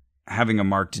having a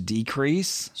marked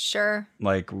decrease. Sure.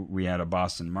 Like we had a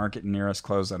Boston Market near us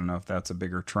close. I don't know if that's a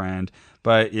bigger trend,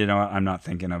 but you know, I'm not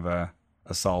thinking of a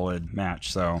solid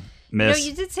match. So miss. No,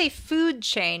 you did say food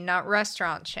chain, not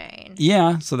restaurant chain.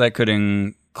 Yeah, so that could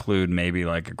include maybe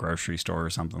like a grocery store or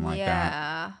something like that.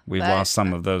 Yeah. We've lost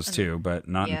some of those too, but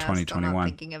not in 2021. Still not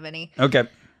thinking of any. Okay.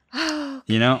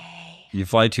 You know, you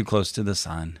fly too close to the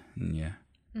sun,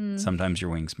 and sometimes your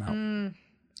wings melt.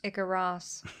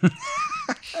 Icarus.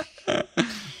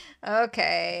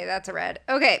 Okay, that's a red.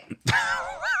 Okay.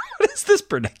 What is this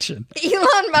prediction?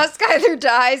 Elon Musk either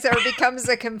dies or becomes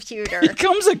a computer.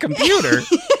 Becomes a computer.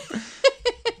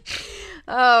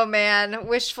 Oh, man.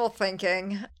 Wishful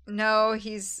thinking. No,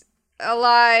 he's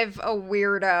alive, a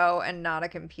weirdo, and not a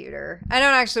computer. I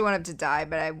don't actually want him to die,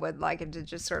 but I would like him to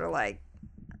just sort of like,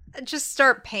 just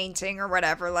start painting or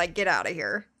whatever. Like, get out of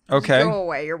here. Okay. Just go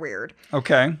away. You're weird.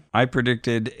 Okay. I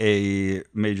predicted a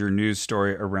major news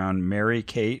story around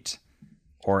Mary-Kate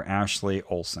or Ashley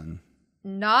Olsen.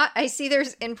 Not, I see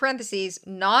there's in parentheses,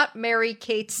 not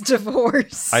Mary-Kate's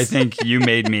divorce. I think you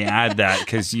made me add that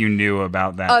because you knew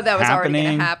about that. Oh, that was happening. already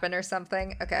going to happen or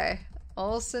something. Okay.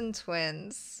 Olsen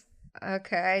twins.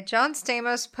 Okay. John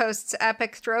Stamos posts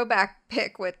epic throwback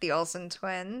pic with the Olsen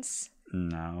twins.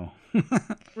 No.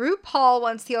 RuPaul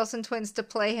wants the Olsen twins to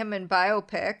play him in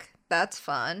biopic. That's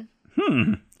fun.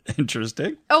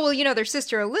 Interesting. Oh, well, you know, their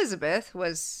sister Elizabeth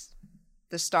was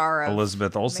the star of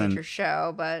Elizabeth a Olsen. major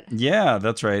show, but Yeah,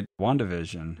 that's right.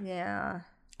 WandaVision. yeah.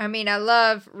 I mean, I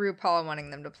love RuPaul wanting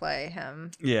them to play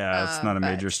him. Yeah, it's not a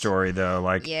major story, though.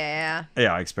 Like, yeah,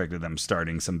 I expected them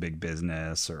starting some big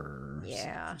business or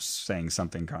saying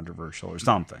something controversial or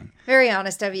something. Very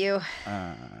honest of you.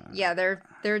 Yeah,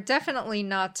 they're definitely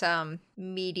not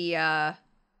media.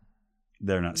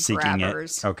 They're not seeking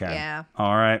grabbers. It. Okay. Yeah.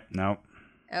 All right. Nope.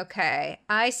 Okay.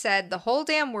 I said the whole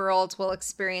damn world will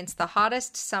experience the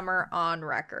hottest summer on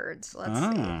record. Let's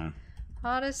see.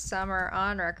 Hottest summer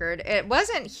on record. It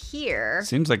wasn't here.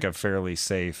 Seems like a fairly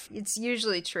safe. It's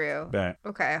usually true. Bet.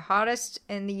 Okay. Hottest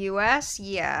in the U.S.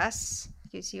 Yes.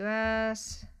 Use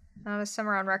U.S. Hottest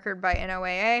summer on record by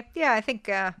NOAA. Yeah, I think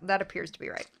that appears to be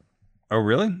right. Oh,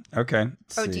 really? Okay.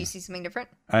 Do you see something different?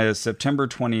 September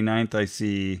 29th, I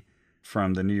see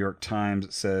from the New York Times.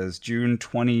 It says June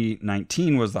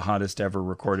 2019 was the hottest ever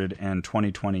recorded, and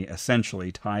 2020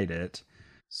 essentially tied it.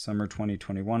 Summer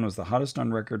 2021 was the hottest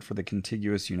on record for the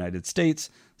contiguous United States,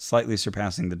 slightly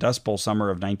surpassing the Dust Bowl summer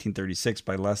of 1936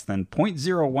 by less than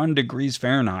 0.01 degrees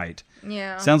Fahrenheit.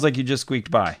 Yeah. Sounds like you just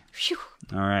squeaked by. Phew.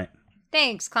 All right.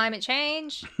 Thanks, climate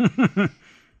change.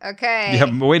 Okay. You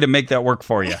have a way to make that work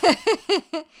for you.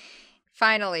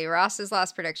 Finally, Ross's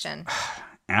last prediction.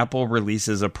 Apple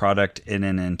releases a product in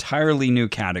an entirely new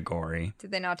category.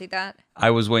 Did they not do that?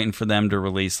 I was waiting for them to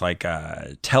release like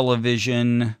a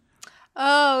television.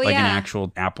 Oh, like yeah. an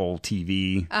actual Apple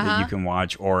TV that you can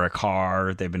watch, or a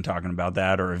car. They've been talking about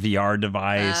that, or a VR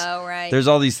device. Oh, right. There's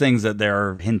all these things that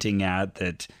they're hinting at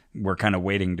that we're kind of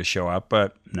waiting to show up,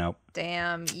 but no.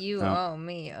 Damn, you owe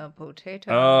me a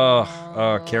potato.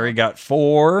 Oh, Carrie got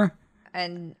 4.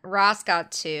 And Ross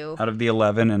got 2. Out of the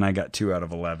 11, and I got 2 out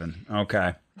of 11.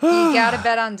 Okay. You gotta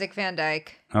bet on Dick Van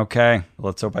Dyke. Okay.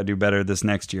 Let's hope I do better this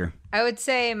next year. I would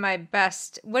say my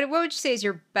best... What would you say is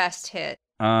your best hit?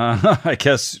 I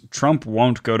guess Trump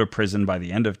won't go to prison by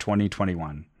the end of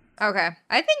 2021. Okay.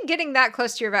 I think getting that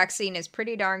close to your vaccine is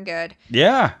pretty darn good.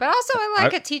 Yeah. But also,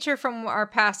 a teacher from our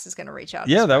past is going to reach out.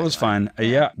 Yeah, that was fun.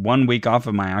 Yeah. 1 week off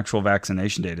of my actual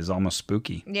vaccination date is almost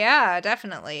spooky. Yeah,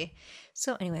 definitely.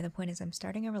 So anyway, the point is I'm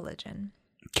starting a religion.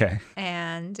 Okay.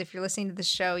 And if you're listening to the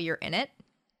show, you're in it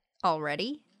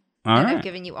already. All right. I've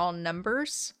given you all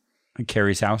numbers.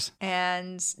 Carrie's house.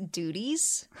 And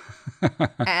duties.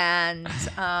 And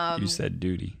you said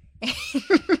duty.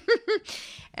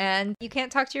 And you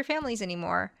can't talk to your families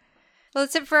anymore. Well,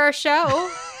 that's it for our show.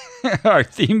 Our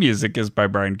theme music is by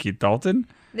Brian Keith Dalton.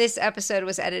 This episode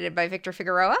was edited by Victor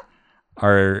Figueroa.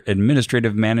 Our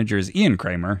administrative manager is Ian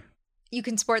Kramer. You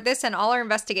can support this and all our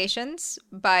investigations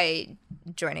by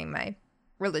joining my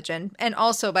religion, and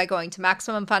also by going to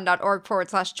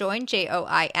MaximumFun.org/join,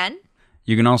 JOIN.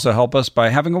 You can also help us by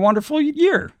having a wonderful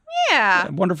year. Yeah.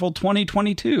 A wonderful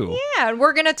 2022. Yeah, and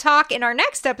we're going to talk in our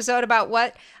next episode about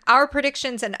what our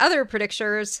predictions and other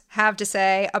predictors have to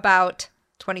say about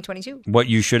 2022. What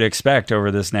you should expect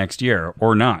over this next year,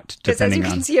 or not, because as you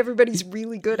can on... see, everybody's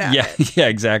really good at it. Yeah,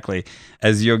 exactly.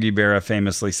 As Yogi Berra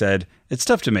famously said, it's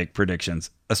tough to make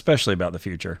predictions, especially about the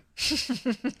future. He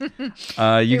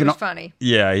was funny.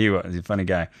 Yeah, he was a funny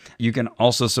guy. You can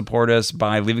also support us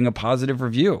by leaving a positive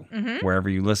review wherever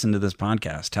you listen to this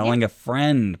podcast, telling a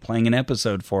friend, playing an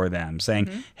episode for them, saying,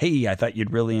 hey, I thought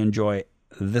you'd really enjoy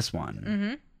this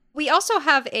one. We also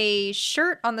have a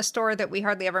shirt on the store that we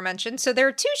hardly ever mention. So there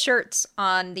are 2 shirts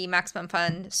on the Maximum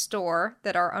Fun store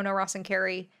that are Ono, Ross, and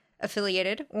Carrie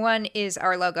affiliated. One is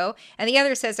our logo, and the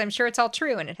other says, I'm sure it's all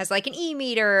true, and it has like an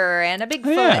e-meter and a big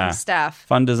foot and stuff.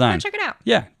 Fun design. Go check it out.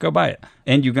 Yeah, go buy it.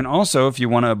 And you can also, if you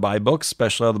want to buy books,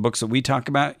 especially all the books that we talk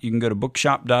about, you can go to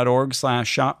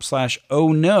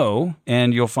bookshop.org/shop/ohno,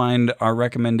 and you'll find our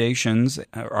recommendations,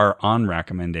 our on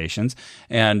recommendations.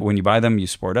 And when you buy them, you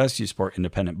support us, you support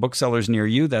independent booksellers near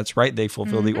you. That's right. They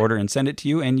fulfill the order and send it to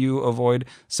you, and you avoid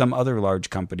some other large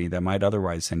company that might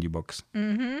otherwise send you books.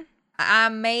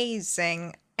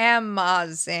 Amazing.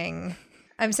 Amazing.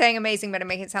 I'm saying amazing, but I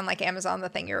make it sound like Amazon, the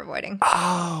thing you're avoiding.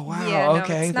 Oh, wow. Yeah, no,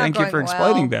 okay. Thank you for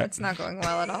explaining that. It's not going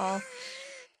well at all.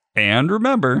 And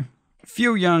remember,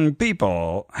 few young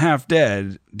people half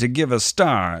dead to give a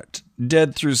start.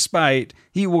 Dead through spite,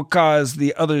 he will cause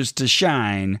the others to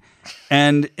shine.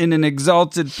 And in an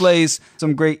exalted place,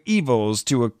 some great evils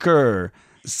to occur.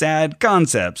 Sad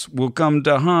concepts will come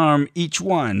to harm each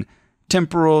one.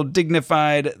 Temporal,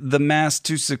 dignified, the mass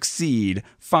to succeed,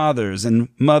 fathers and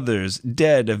mothers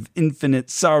dead of infinite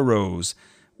sorrows,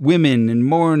 women in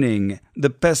mourning, the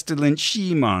pestilent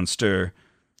she-monster,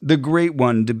 the great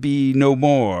one to be no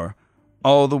more,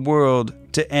 all the world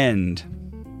to end.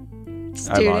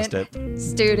 I lost it.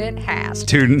 Student hat.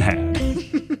 Student hat.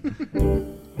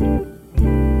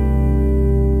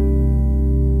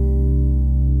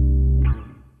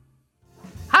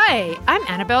 Hi, I'm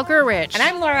I'm Annabelle Gurrich. And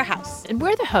I'm Laura House. And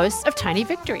we're the hosts of Tiny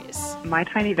Victories. My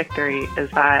tiny victory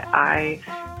is that I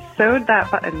sewed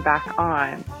that button back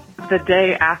on the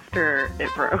day after it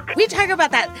broke. We talk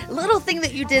about that little thing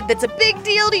that you did that's a big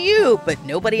deal to you, but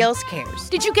nobody else cares.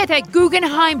 Did you get that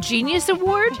Guggenheim Genius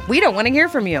Award? We don't want to hear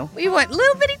from you. We want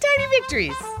little bitty tiny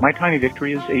victories. My tiny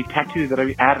victory is a tattoo that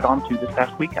I added on to this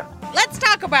past weekend. Let's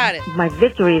talk about it. My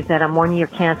victory is that I'm 1 year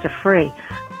cancer-free.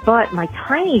 But my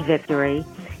tiny victory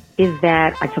is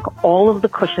that I took all of the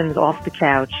cushions off the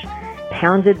couch,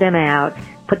 pounded them out,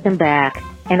 put them back,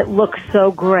 and it looks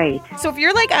so great. So if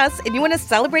you're like us and you want to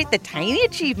celebrate the tiny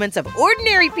achievements of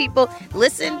ordinary people,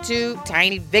 listen to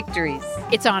Tiny Victories.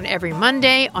 It's on every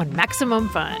Monday on Maximum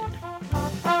Fun.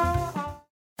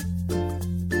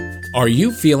 Are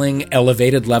you feeling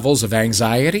elevated levels of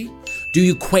anxiety? Do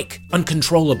you quake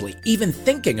uncontrollably, even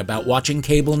thinking about watching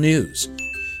cable news?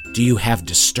 Do you have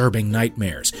disturbing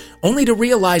nightmares, only to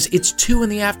realize it's 2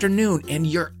 p.m. and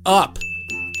you're up?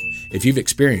 If you've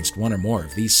experienced one or more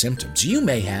of these symptoms, you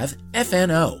may have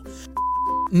FNO,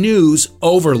 news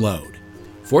overload.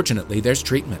 Fortunately, there's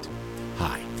treatment.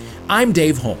 Hi, I'm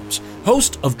Dave Holmes,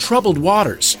 host of Troubled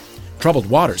Waters. Troubled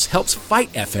Waters helps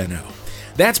fight FNO.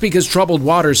 That's because Troubled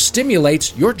Waters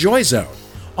stimulates your joy zone.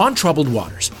 On Troubled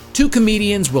Waters, 2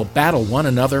 comedians will battle one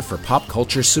another for pop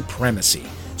culture supremacy.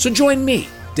 So join me,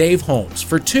 Dave Holmes,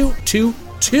 for 2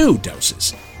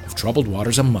 doses of Troubled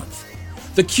Waters a month.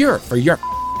 The cure for your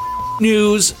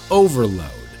news overload.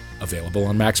 Available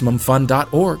on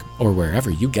MaximumFun.org or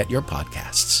wherever you get your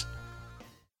podcasts.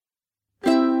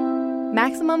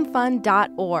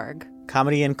 MaximumFun.org.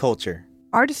 Comedy and culture.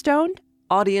 Artist-owned.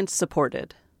 Audience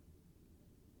supported.